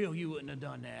was real, you wouldn't have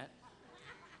done that.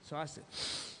 So I said,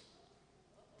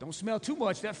 don't smell too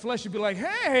much. That flesh would be like,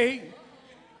 hey,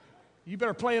 you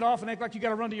better play it off and act like you got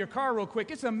to run to your car real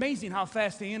quick. It's amazing how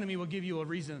fast the enemy will give you a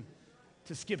reason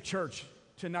to skip church,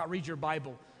 to not read your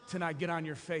Bible, to not get on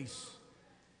your face.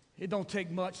 It don't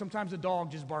take much. Sometimes a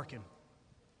dog just barking.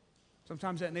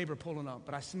 Sometimes that neighbor pulling up.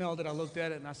 But I smelled it, I looked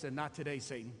at it, and I said, not today,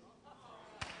 Satan.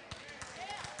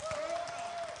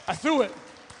 I threw it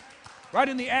right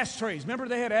in the ashtrays. Remember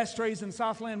they had ashtrays in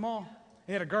Southland Mall?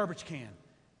 They had a garbage can.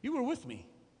 You were with me.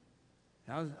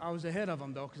 I was ahead of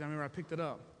them, though, because I remember I picked it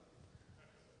up.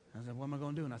 I said, what am I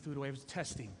going to do? And I threw it away. It was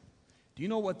testing. Do you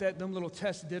know what them little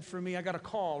tests did for me? I got a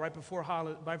call right before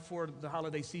the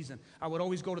holiday season. I would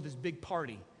always go to this big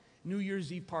party, New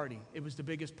Year's Eve party. It was the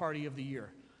biggest party of the year.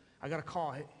 I got a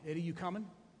call. Hey, Eddie, you coming?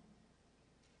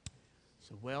 I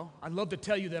said, well, I'd love to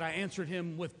tell you that I answered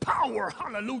him with power,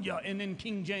 hallelujah, and in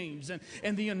King James,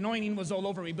 and the anointing was all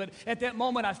over me. But at that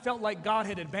moment, I felt like God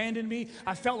had abandoned me.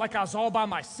 I felt like I was all by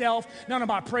myself. None of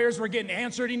my prayers were getting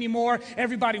answered anymore.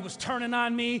 Everybody was turning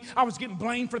on me. I was getting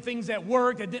blamed for things at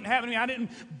work that didn't happen to me. I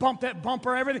didn't bump that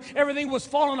bumper. Everything was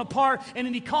falling apart. And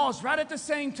then he calls right at the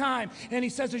same time, and he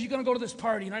says, are you going to go to this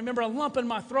party? And I remember a lump in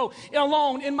my throat,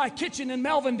 alone in my kitchen in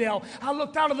Melvindale. I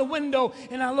looked out of the window,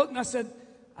 and I looked, and I said,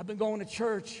 I've been going to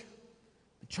church,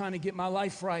 trying to get my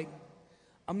life right.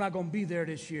 I'm not going to be there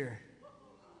this year.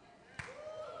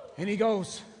 And he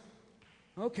goes,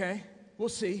 okay, we'll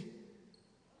see.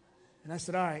 And I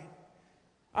said, all right.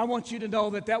 I want you to know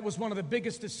that was one of the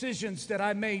biggest decisions that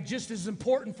I made, just as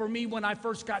important for me when I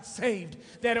first got saved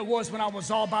that it was when I was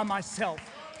all by myself.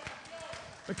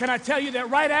 But can I tell you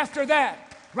that right after that,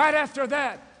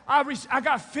 I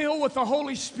got filled with the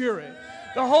Holy Spirit.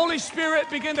 The Holy Spirit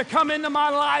began to come into my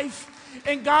life,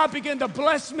 and God began to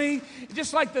bless me.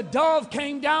 Just like the dove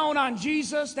came down on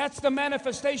Jesus, that's the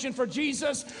manifestation for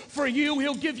Jesus. For you,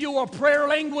 he'll give you a prayer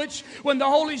language. When the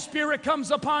Holy Spirit comes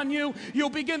upon you, you'll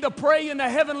begin to pray in the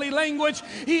heavenly language.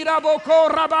 And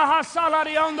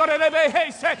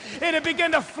it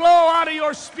begin to flow out of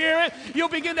your spirit. You'll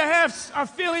begin to have a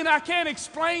feeling I can't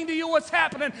explain to you what's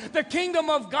happening. The kingdom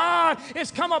of God is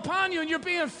come upon you, and you're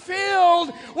being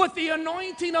filled with the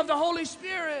anointing of the Holy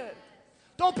Spirit.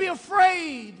 Don't be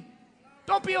afraid.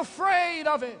 Don't be afraid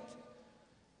of it.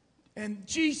 And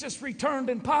Jesus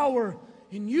returned in power,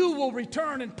 and you will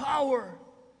return in power.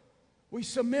 We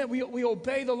submit, we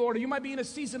obey the Lord. You might be in a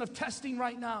season of testing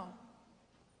right now.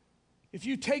 If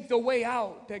you take the way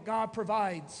out that God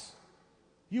provides,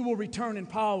 you will return in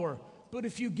power. But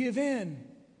if you give in,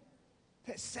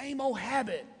 that same old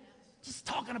habit, just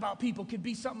talking about people could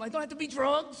be something like, don't have to be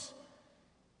drugs.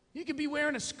 You could be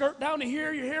wearing a skirt down to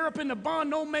here, your hair up in the bun,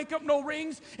 no makeup, no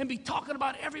rings, and be talking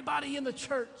about everybody in the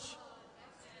church.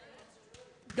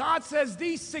 God says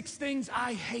these 6 things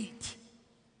I hate.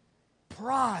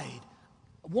 Pride,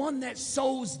 one that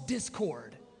sows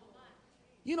discord.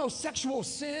 You know, sexual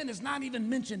sin is not even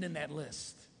mentioned in that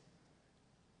list.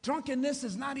 Drunkenness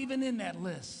is not even in that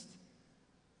list.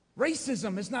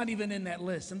 Racism is not even in that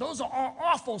list. And those are all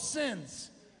awful sins.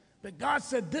 But God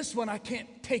said, this one I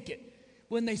can't take it.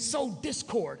 When they sow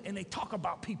discord and they talk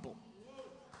about people.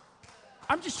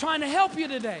 I'm just trying to help you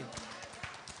today.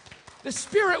 The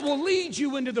Spirit will lead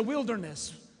you into the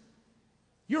wilderness.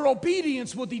 Your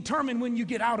obedience will determine when you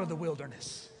get out of the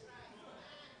wilderness.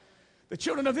 The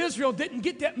children of Israel didn't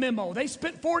get that memo. They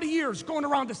spent 40 years going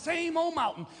around the same old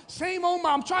mountain, same old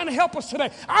mountain. I'm trying to help us today.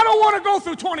 I don't want to go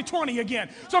through 2020 again.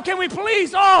 So can we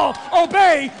please all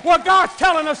obey what God's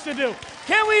telling us to do?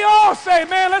 Can we all say,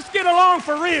 man, let's get along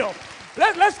for real?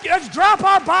 Let's drop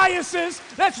our biases.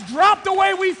 Let's drop the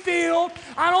way we feel.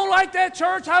 I don't like that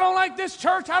church. I don't like this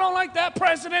church. I don't like that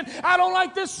president. I don't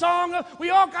like this song. We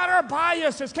all got our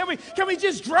biases. Can we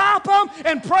just drop them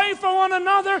and pray for one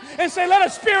another and say, let a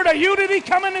spirit of unity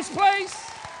come in this place?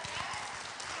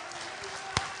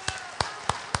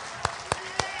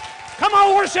 Come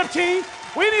on, worship team.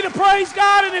 We need to praise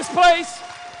God in this place.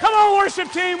 Come on,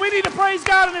 worship team. We need to praise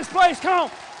God in this place. Come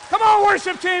on. Come on,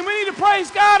 worship team. We need to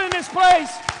praise God in this place.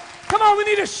 Come on, we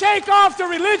need to shake off the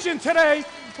religion today.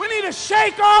 We need to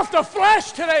shake off the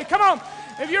flesh today. Come on.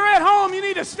 If you're at home, you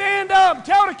need to stand up.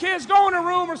 Tell the kids, go in a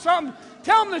room or something.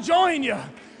 Tell them to join you.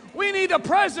 We need the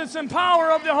presence and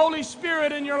power of the Holy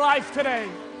Spirit in your life today.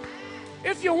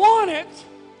 If you want it,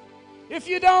 if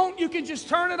you don't, you can just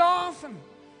turn it off and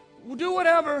we'll do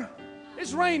whatever.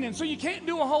 It's raining, so you can't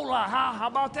do a whole lot. How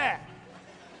about that?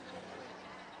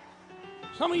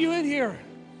 Some of you in here,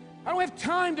 I don't have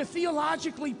time to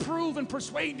theologically prove and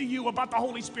persuade to you about the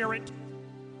Holy Spirit.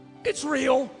 It's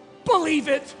real. Believe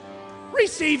it.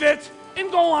 Receive it.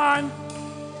 And go on.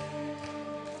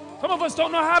 Some of us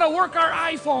don't know how to work our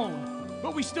iPhone,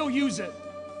 but we still use it.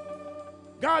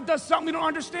 God does something we don't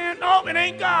understand. No, it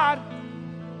ain't God.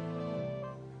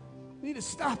 We need to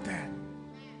stop that.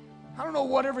 I don't know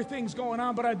what everything's going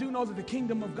on, but I do know that the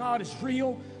kingdom of God is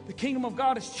real. The kingdom of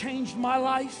God has changed my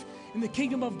life. And the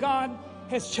kingdom of God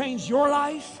has changed your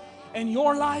life and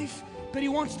your life, but he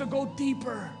wants to go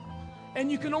deeper.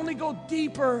 And you can only go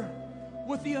deeper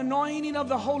with the anointing of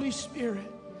the Holy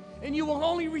Spirit. And you will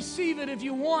only receive it if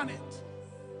you want it.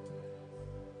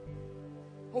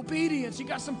 Obedience. You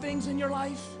got some things in your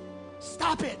life?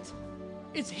 Stop it.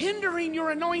 It's hindering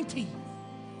your anointing.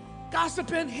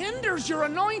 Gossiping hinders your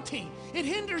anointing. It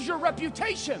hinders your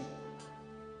reputation.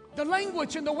 The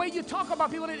language and the way you talk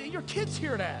about people, your kids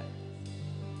hear that.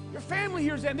 Your family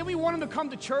hears that. And then we want them to come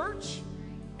to church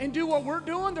and do what we're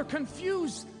doing. They're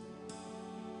confused.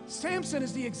 Samson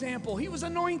is the example. He was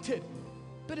anointed.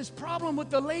 But his problem with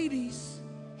the ladies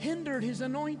hindered his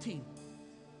anointing.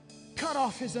 Cut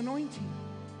off his anointing.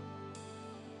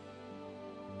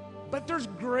 But there's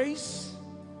grace.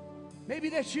 Maybe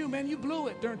that's you, man. You blew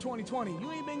it during 2020.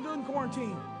 You ain't been good in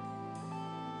quarantine.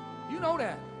 You know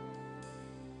that.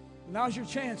 Now's your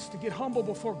chance to get humble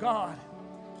before God.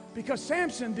 Because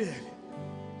Samson did.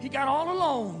 He got all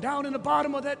alone down in the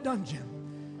bottom of that dungeon.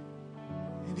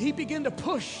 And he began to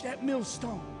push that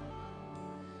millstone.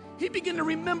 He began to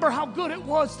remember how good it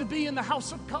was to be in the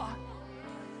house of God.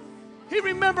 He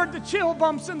remembered the chill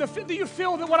bumps and do you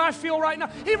feel what I feel right now?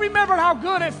 He remembered how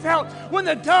good it felt when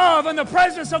the dove and the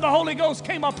presence of the Holy Ghost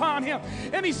came upon him.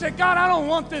 And he said, God, I don't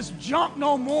want this junk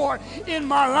no more in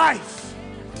my life.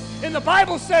 And the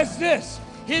Bible says this,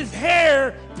 his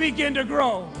hair began to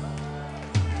grow.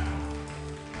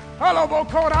 Hello,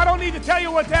 Bokota. I don't need to tell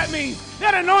you what that means.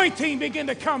 That anointing began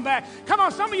to come back. Come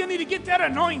on, some of you need to get that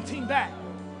anointing back.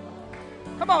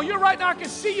 Come on, you're right now. I can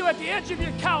see you at the edge of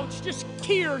your couch, just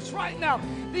tears right now.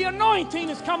 The anointing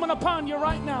is coming upon you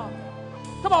right now.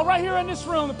 Come on, right here in this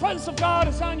room. The presence of God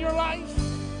is on your life.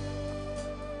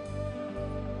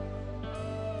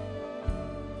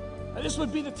 And this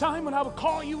would be the time when I would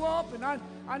call you up, and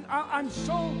I'm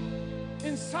so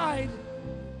inside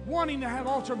wanting to have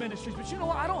altar ministries. But you know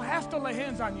what? I don't have to lay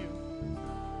hands on you.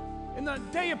 In the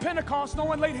day of Pentecost, no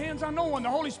one laid hands on no one. The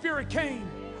Holy Spirit came.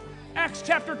 Acts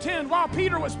chapter 10, while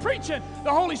Peter was preaching,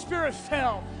 the Holy Spirit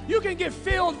fell. You can get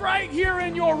filled right here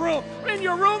in your room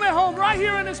at home, right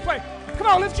here in this place. Come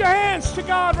on, lift your hands to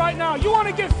God right now. You want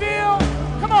to get filled?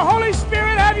 Come on, Holy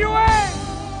Spirit, have your way.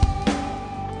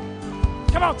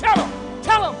 Come on, tell him,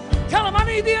 I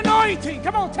need the anointing.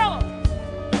 Come on, tell him.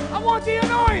 I want the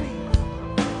anointing.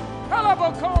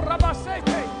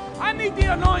 I need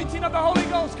the anointing of the Holy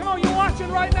Ghost. Come on, you're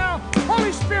watching right now.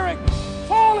 Holy Spirit,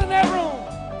 fall in that room.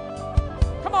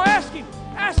 Come on, ask him,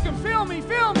 fill me.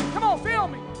 Come on, fill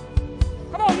me.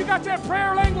 Come on, you got that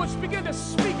prayer language. Begin to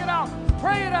speak it out.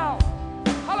 Pray it out.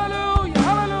 Hallelujah,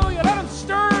 hallelujah. Let him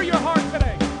stir your heart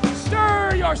today.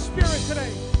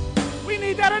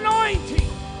 anointing.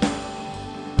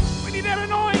 We need that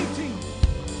anointing.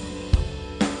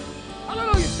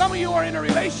 Hallelujah. Some of you are in a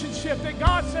relationship that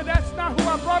God said, that's not who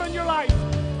I brought in your life.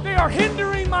 They are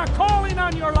hindering my calling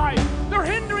on your life. They're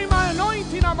hindering my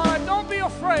anointing on my life. Don't be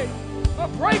afraid, but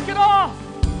break it off.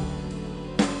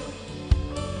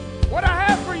 What I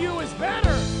have for you is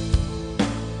better.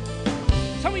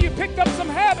 Some of you picked up some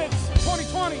habits in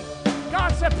 2020.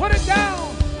 God said, put it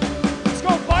down. It's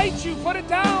going to bite you. Put it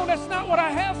down. That's not what I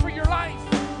have for your life.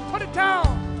 Put it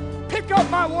down. Pick up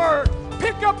my word.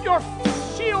 Pick up your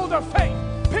shield of faith.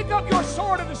 Pick up your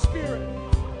sword of the Spirit.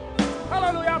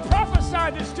 Hallelujah. I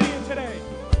prophesy this to you today.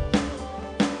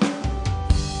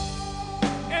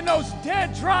 And those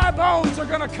dead, dry bones are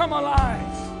going to come alive.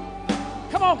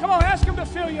 Come on, ask Him to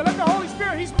fill you. Let the Holy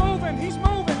Spirit, He's moving. He's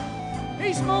moving.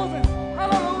 He's moving.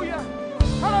 Hallelujah.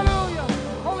 Hallelujah.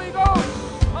 Holy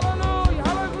Ghost. Hallelujah.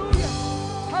 Hallelujah.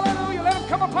 Hallelujah. Let Him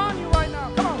come upon you right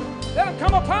now. Come on. Let Him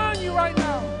come upon you right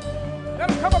now. Let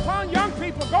Him come upon young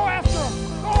people. Go after them.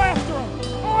 Go after them.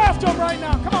 Go after them right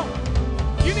now. Come on.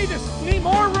 You need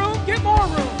more room? Get more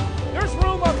room. There's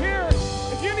room up here.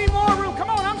 If you need more room, come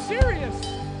on. I'm serious.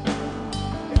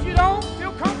 If you don't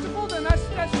feel comfortable, then that's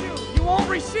you. You won't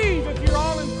receive if you're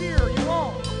all in fear. You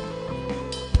won't.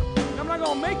 I'm not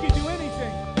going to make you do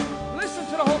anything. Listen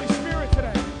to the Holy Spirit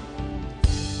today.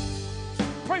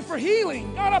 Pray for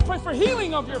healing. God, I pray for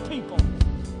healing of your people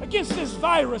against this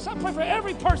virus. I pray for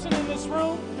every person in this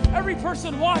room, every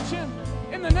person watching.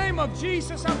 In the name of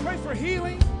Jesus, I pray for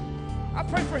healing. I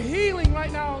pray for healing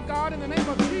right now, God, in the name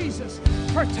of Jesus.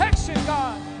 Protection,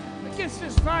 God, against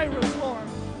this virus, Lord.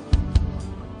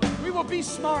 We will be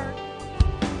smart.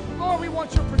 Lord, we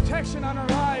want your protection on our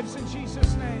lives in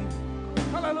Jesus' name.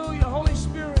 Hallelujah. Holy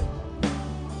Spirit.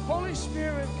 Holy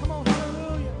Spirit. Come on.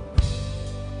 Hallelujah.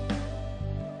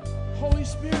 Holy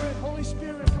Spirit. Holy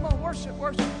Spirit. Come on. Worship.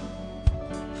 Worship.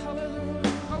 Hallelujah.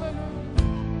 Hallelujah.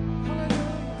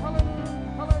 Hallelujah.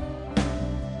 Hallelujah. Hallelujah.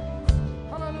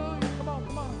 Hallelujah. Come on.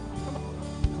 Come on. Come on.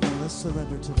 Come on. Let's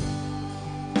surrender to them.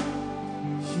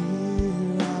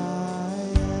 Here I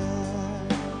am.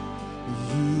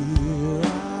 Here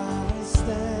I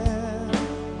stand.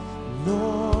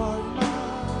 Lord,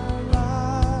 my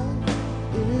life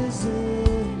is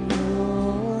in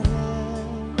your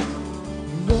hands.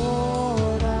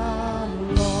 Lord,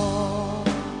 I'm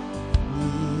longing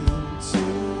to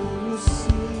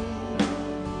see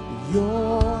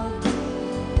your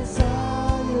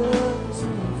desire to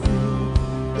feel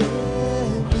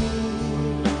in me.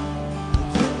 I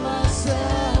give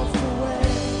myself away.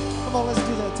 Come on, let's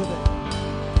do that today.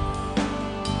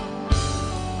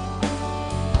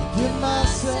 Give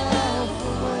myself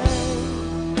away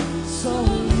so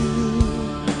you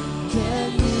can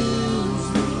use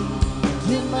me.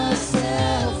 Give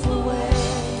myself away.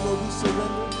 Lord, we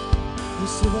surrender. We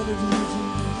surrender to you,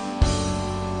 Jesus.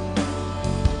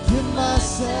 Give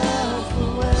myself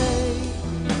away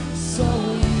so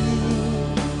you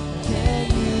can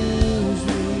use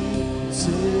me.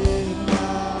 Take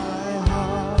my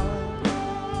heart.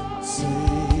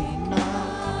 Take my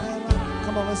life.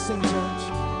 Come on, let's sing, church.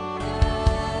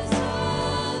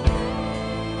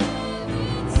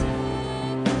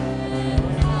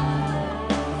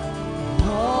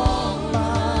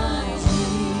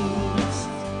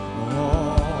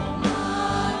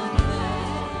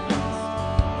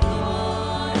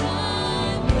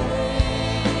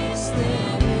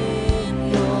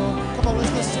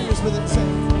 With it, say, I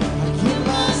give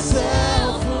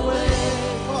myself away.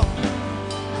 Come on.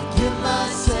 I give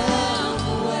myself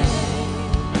away.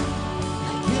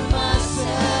 I give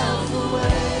myself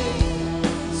away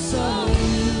so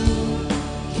you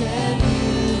can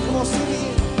use. Come on, sing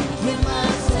it. I give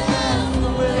myself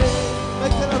away.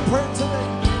 Make that a prayer today.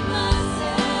 Give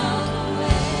myself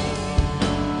away.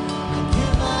 I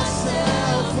give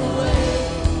myself away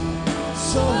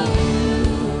so you.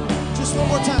 Just one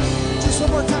more time. Just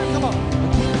one more time, come on. I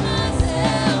give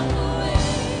myself away.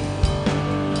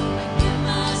 I give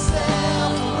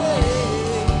myself away.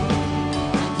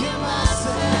 I give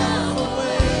myself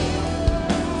away.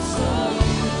 So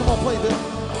you. Come on, play, Bill.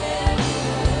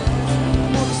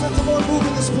 Come on, just let the Lord move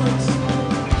in this place.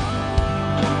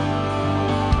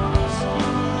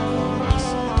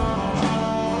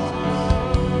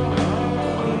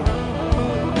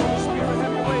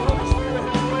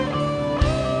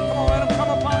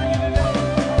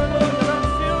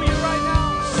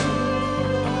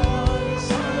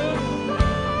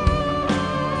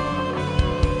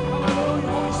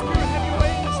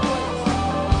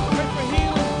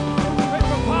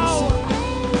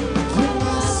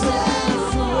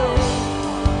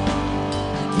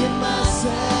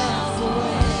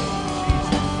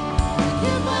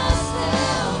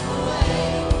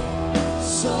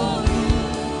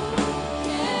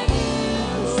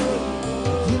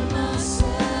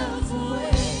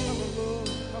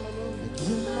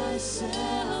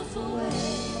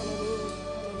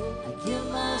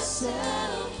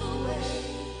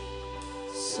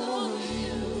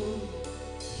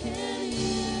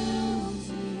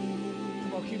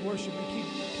 worship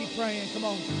and keep praying. Come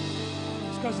on.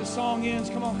 It's because the song ends.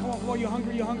 Come on. Come on. You're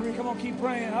hungry. You're hungry. Come on. Keep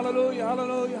praying. Hallelujah.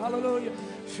 Hallelujah. Hallelujah.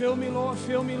 Fill me, Lord.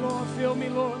 Fill me, Lord. Fill me,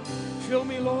 Lord. Fill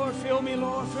me, Lord. Fill me,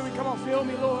 Lord. Fill me. Come on. Fill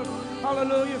me, Lord.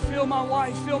 Hallelujah. Fill my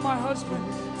wife. Fill my husband.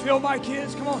 Fill my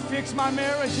kids. Come on. Fix my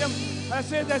marriage.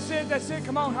 That's it. That's it. That's it.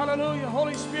 Come on. Hallelujah.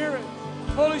 Holy Spirit.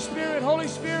 Holy Spirit. Holy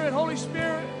Spirit. Holy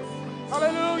Spirit.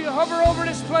 Hallelujah. Hover over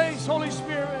this place, Holy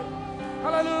Spirit.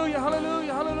 Hallelujah.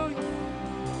 Hallelujah. Hallelujah.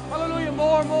 Hallelujah.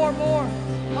 More, more, more.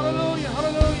 Hallelujah.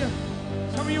 Hallelujah.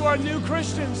 Some of you are new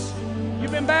Christians.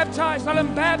 You've been baptized. Let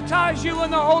Him baptize you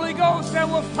in the Holy Ghost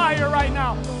and with fire right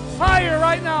now. Fire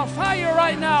right now. Fire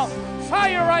right now.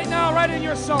 Fire right now, right in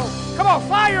your soul. Come on,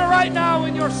 fire right now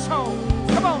in your soul.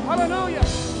 Come on. Hallelujah.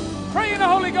 Pray in the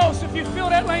Holy Ghost if you feel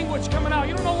that language coming out.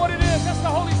 You don't know what it is. That's the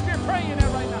Holy Spirit praying that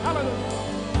right now. Hallelujah.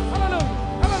 Hallelujah.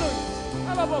 Hallelujah.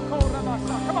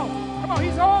 Come on. Come on.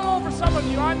 He's all over some of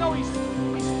you. I know He's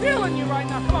feeling you right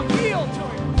now. Come on. Yield to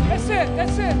Him. That's it.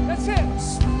 That's it. That's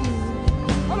it.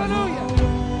 Hallelujah.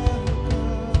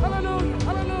 Hallelujah.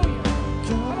 Hallelujah.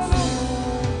 Hallelujah.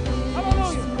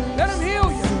 Hallelujah. Let Him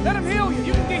heal you. Let Him heal you.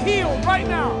 You can get healed right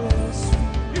now.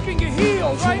 You can get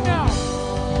healed right now.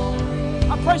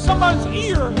 I pray somebody's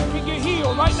ear can get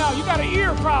healed right now. You got an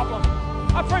ear problem.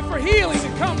 I pray for healing to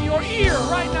come to your ear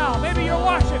right now. Maybe you're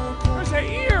watching. There's an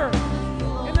ear.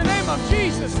 In the name of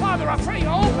Jesus, Father, I pray you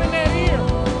open that ear.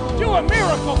 Do a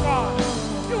miracle, God.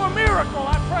 Do a miracle,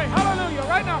 I pray. Hallelujah.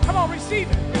 Right now, come on, receive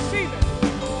it. Receive it.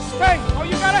 Stay. All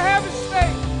you got to have is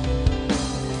stay.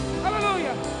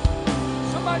 Hallelujah.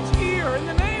 Somebody's ear in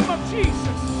the name of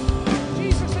Jesus.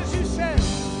 Jesus, as you said,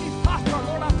 He's possible.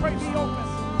 Lord, I pray be open.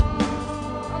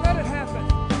 Now let it happen.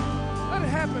 Let it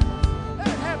happen. Let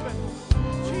it happen.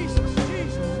 Jesus,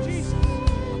 Jesus, Jesus.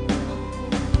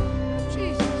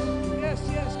 Jesus. Yes,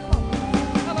 yes. Come on.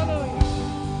 Hallelujah.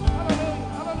 Hallelujah.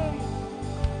 Hallelujah.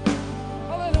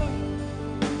 Hallelujah.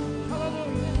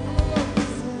 Hallelujah.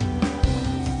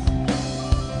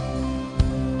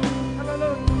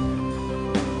 Hallelujah.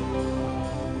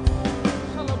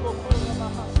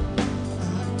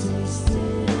 I've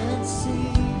tasted and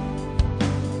seen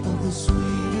of the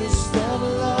sweetest of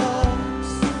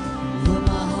loves, when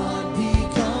my heart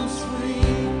becomes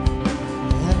free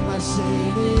and my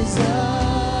shame is undone.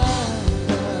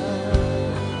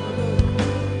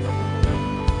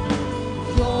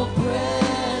 Your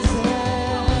presence,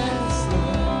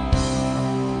 Lord.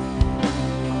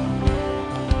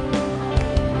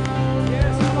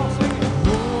 Yes, come on, sing it.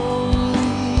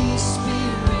 Holy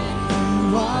Spirit,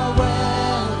 you are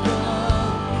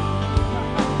welcome.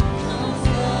 Come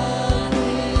flood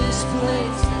this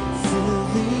place, fill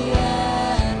the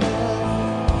atmosphere.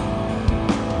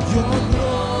 Your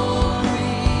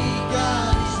glory,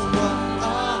 God, is what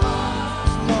our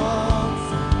hearts long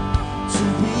for. To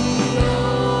be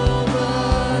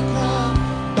overcome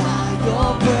by your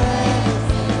presence.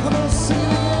 Come on, sing it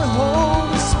again.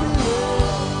 Holy Spirit,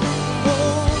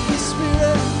 Holy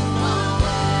Spirit.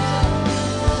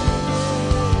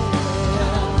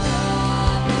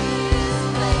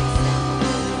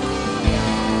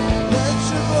 Let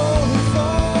your glory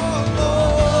fall,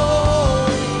 Lord.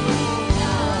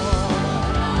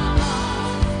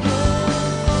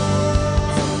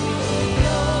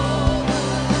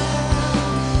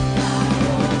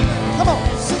 Come on,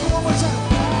 sing it one more time.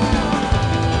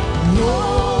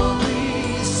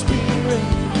 Holy Spirit,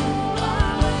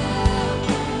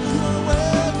 you're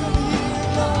welcome here,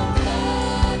 Lord.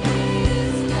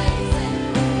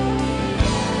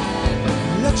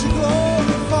 Let your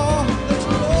glory fall, let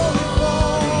your glory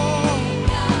fall.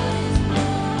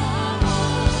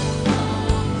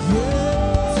 Yeah.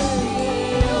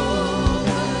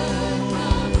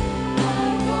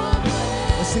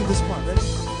 Let's sing this part, ready?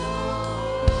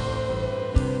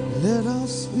 Let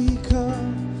us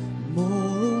become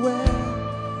more aware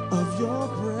of your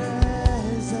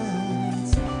presence.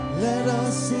 Let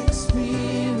us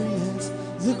experience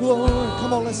the glory.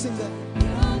 Come on, let's sing that.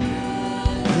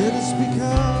 Let us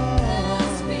become.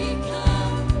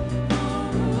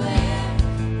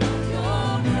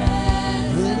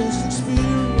 Let us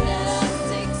experience.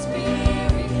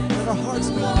 Let our hearts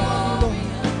be on you, Lord.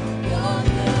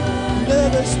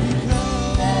 Let us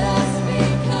become. Let us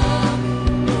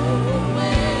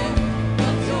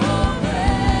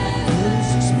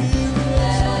experience.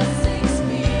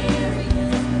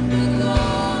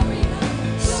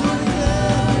 Sing it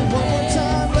again one more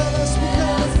time. Let us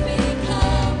become.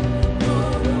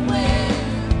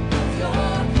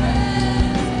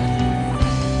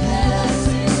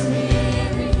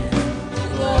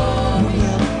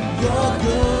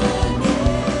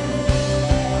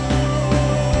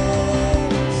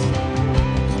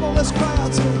 Let's cry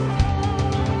out to him.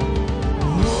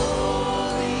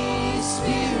 Holy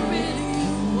Spirit,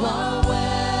 you are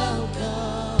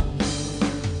welcome.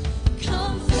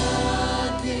 Come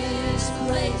flood this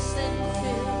place and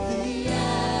fill the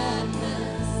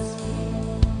atmosphere.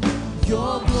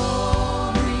 Your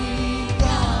glory,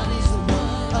 God, is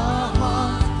what our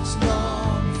hearts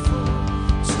long for.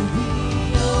 To be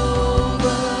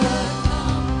overcome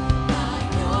by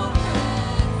your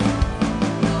presence,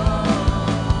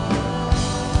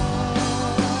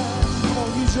 Come on,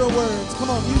 use your words. Come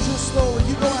on, use your story.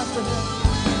 You go after him.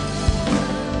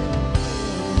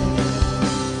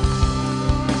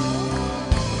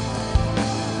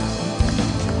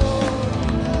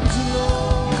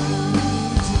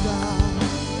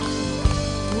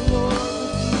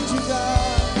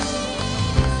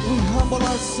 We humble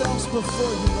ourselves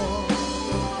before you, Lord.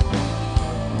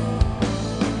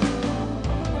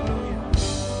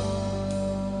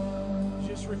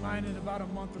 Just reminded about a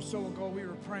month or so ago, we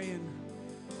were praying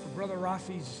for Brother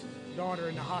Rafi's daughter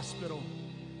in the hospital.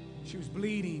 She was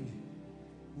bleeding.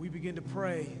 We began to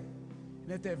pray.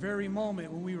 And at that very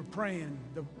moment when we were praying,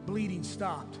 the bleeding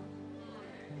stopped.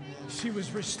 She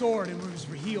was restored and was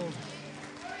healed.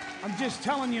 I'm just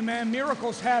telling you, man,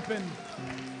 miracles happen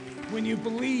when you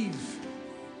believe.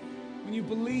 When you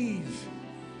believe.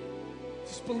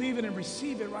 Just believe it and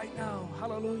receive it right now.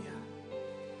 Hallelujah.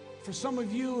 For some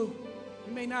of you,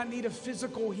 you may not need a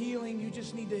physical healing. You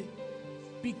just need to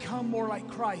become more like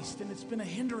Christ. And it's been a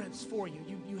hindrance for you.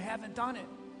 You haven't done it.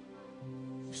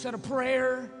 You've said a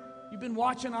prayer. You've been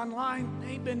watching online. There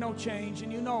ain't been no change,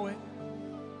 and you know it.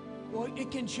 Well, it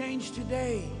can change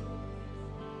today.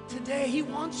 Today, He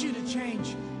wants you to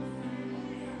change.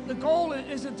 The goal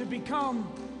isn't to become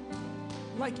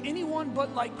like anyone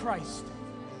but like Christ.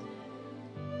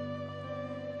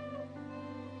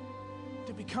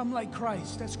 To become like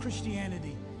Christ. That's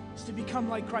Christianity. It's to become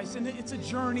like Christ. And it's a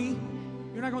journey.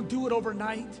 You're not going to do it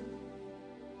overnight.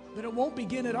 But it won't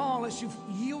begin at all unless you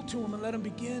yield to Him and let Him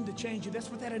begin to change you. That's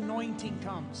where that anointing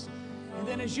comes. And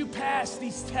then as you pass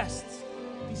these tests,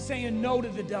 He's saying no to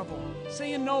the devil.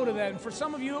 Saying no to that. And for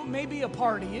some of you, it may be a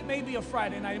party. It may be a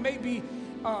Friday night. It may be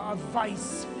a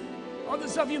vice.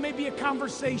 Others of you may be a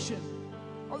conversation.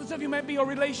 Others of you may be a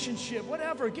relationship.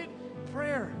 Whatever. Get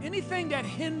prayer. Anything that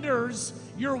hinders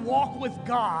your walk with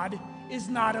God is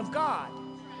not of God.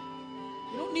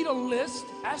 You don't need a list.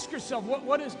 Ask yourself,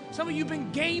 what is... Some of you have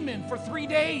been gaming for 3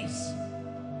 days.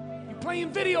 You're playing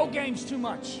video games too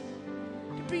much.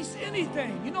 It could be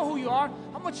anything. You know who you are.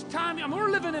 How much time... I mean, we're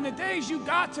living in the days you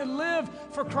got to live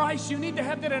for Christ. You need to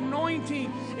have that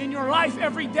anointing in your life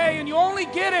every day. And you only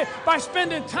get it by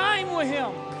spending time with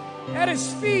Him at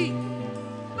His feet.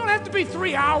 It don't have to be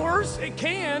 3 hours. It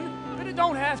can, but it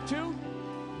don't have to.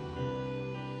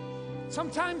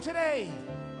 Sometime today.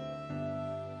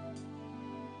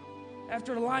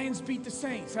 After the Lions beat the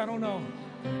Saints, I don't know.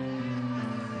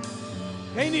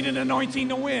 They need an anointing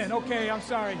to win. Okay, I'm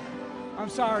sorry. I'm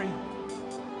sorry.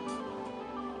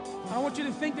 I don't want you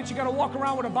to think that you got to walk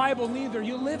around with a Bible neither.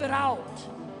 You live it out.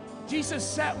 Jesus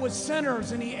sat with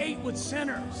sinners and He ate with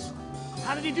sinners.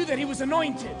 How did He do that? He was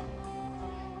anointed.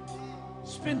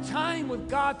 Spend time with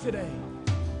God today.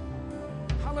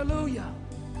 Hallelujah.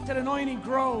 Let that anointing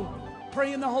grow.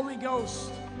 Pray in the Holy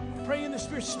Ghost. Pray in the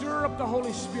Spirit. Stir up the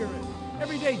Holy Spirit.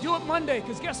 Every day. Do it Monday,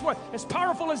 because guess what? As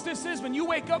powerful as this is, when you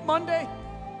wake up Monday,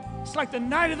 it's like the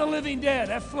night of the living dead.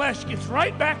 That flesh gets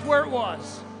right back where it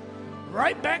was.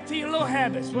 Right back to your little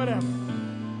habits, whatever.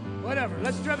 Whatever.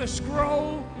 Let's rather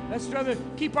scroll. Let's rather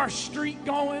keep our streak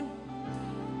going.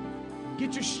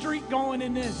 Get your streak going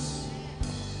in this.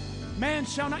 Man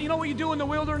shall not... You know what you do in the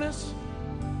wilderness?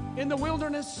 In the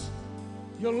wilderness,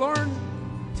 you'll learn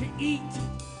to eat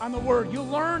on the Word. You'll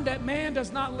learn that man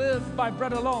does not live by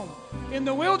bread alone. In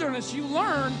the wilderness, you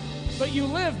learn, but you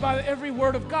live by every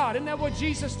word of God. Isn't that what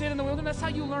Jesus did in the wilderness?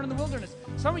 That's how you learn in the wilderness.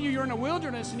 Some of you, you're in the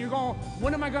wilderness and you're going,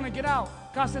 when am I going to get out?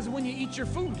 God says, when you eat your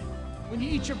food, when you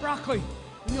eat your broccoli,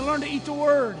 when you learn to eat the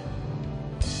Word.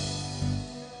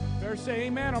 Better say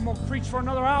amen. I'm going to preach for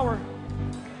another hour.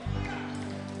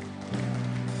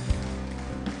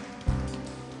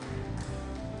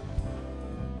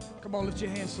 Come on, lift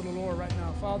your hands to the Lord right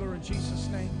now. Father, in Jesus'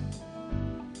 name.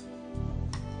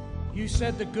 You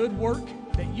said the good work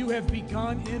that you have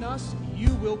begun in us, you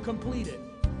will complete it.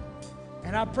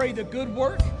 And I pray the good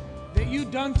work that you've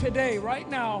done today, right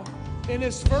now, in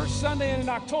this first Sunday in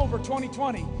October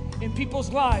 2020, in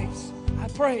people's lives, I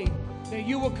pray that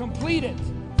you will complete it.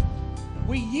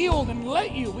 We yield and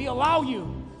let you, we allow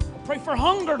you. I pray for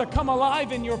hunger to come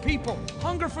alive in your people,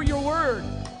 hunger for your word,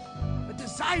 a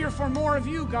desire for more of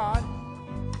you, God.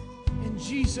 In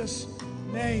Jesus'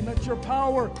 name. Let your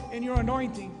power and your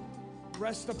anointing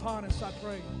rest upon us, I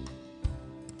pray.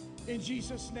 In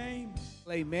Jesus' name.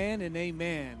 Amen and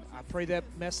amen. I pray that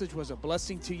message was a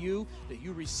blessing to you, that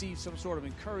you received some sort of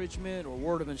encouragement or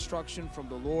word of instruction from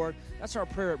the Lord. That's our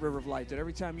prayer at River of Life, that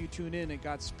every time you tune in, that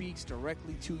God speaks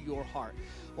directly to your heart.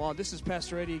 Well, this is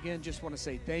Pastor Eddie again. Just want to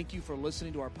say thank you for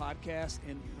listening to our podcast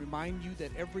and remind you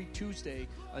that every Tuesday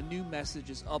a new message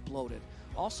is uploaded.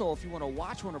 Also, if you want to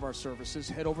watch one of our services,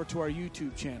 head over to our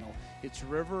YouTube channel. It's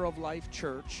River of Life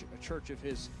Church, a church of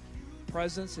His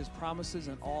presence, His promises,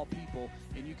 and all people,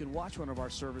 and you can watch one of our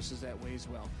services that way as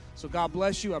well. So God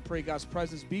bless you. I pray God's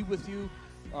presence be with you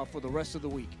for the rest of the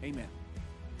week. Amen.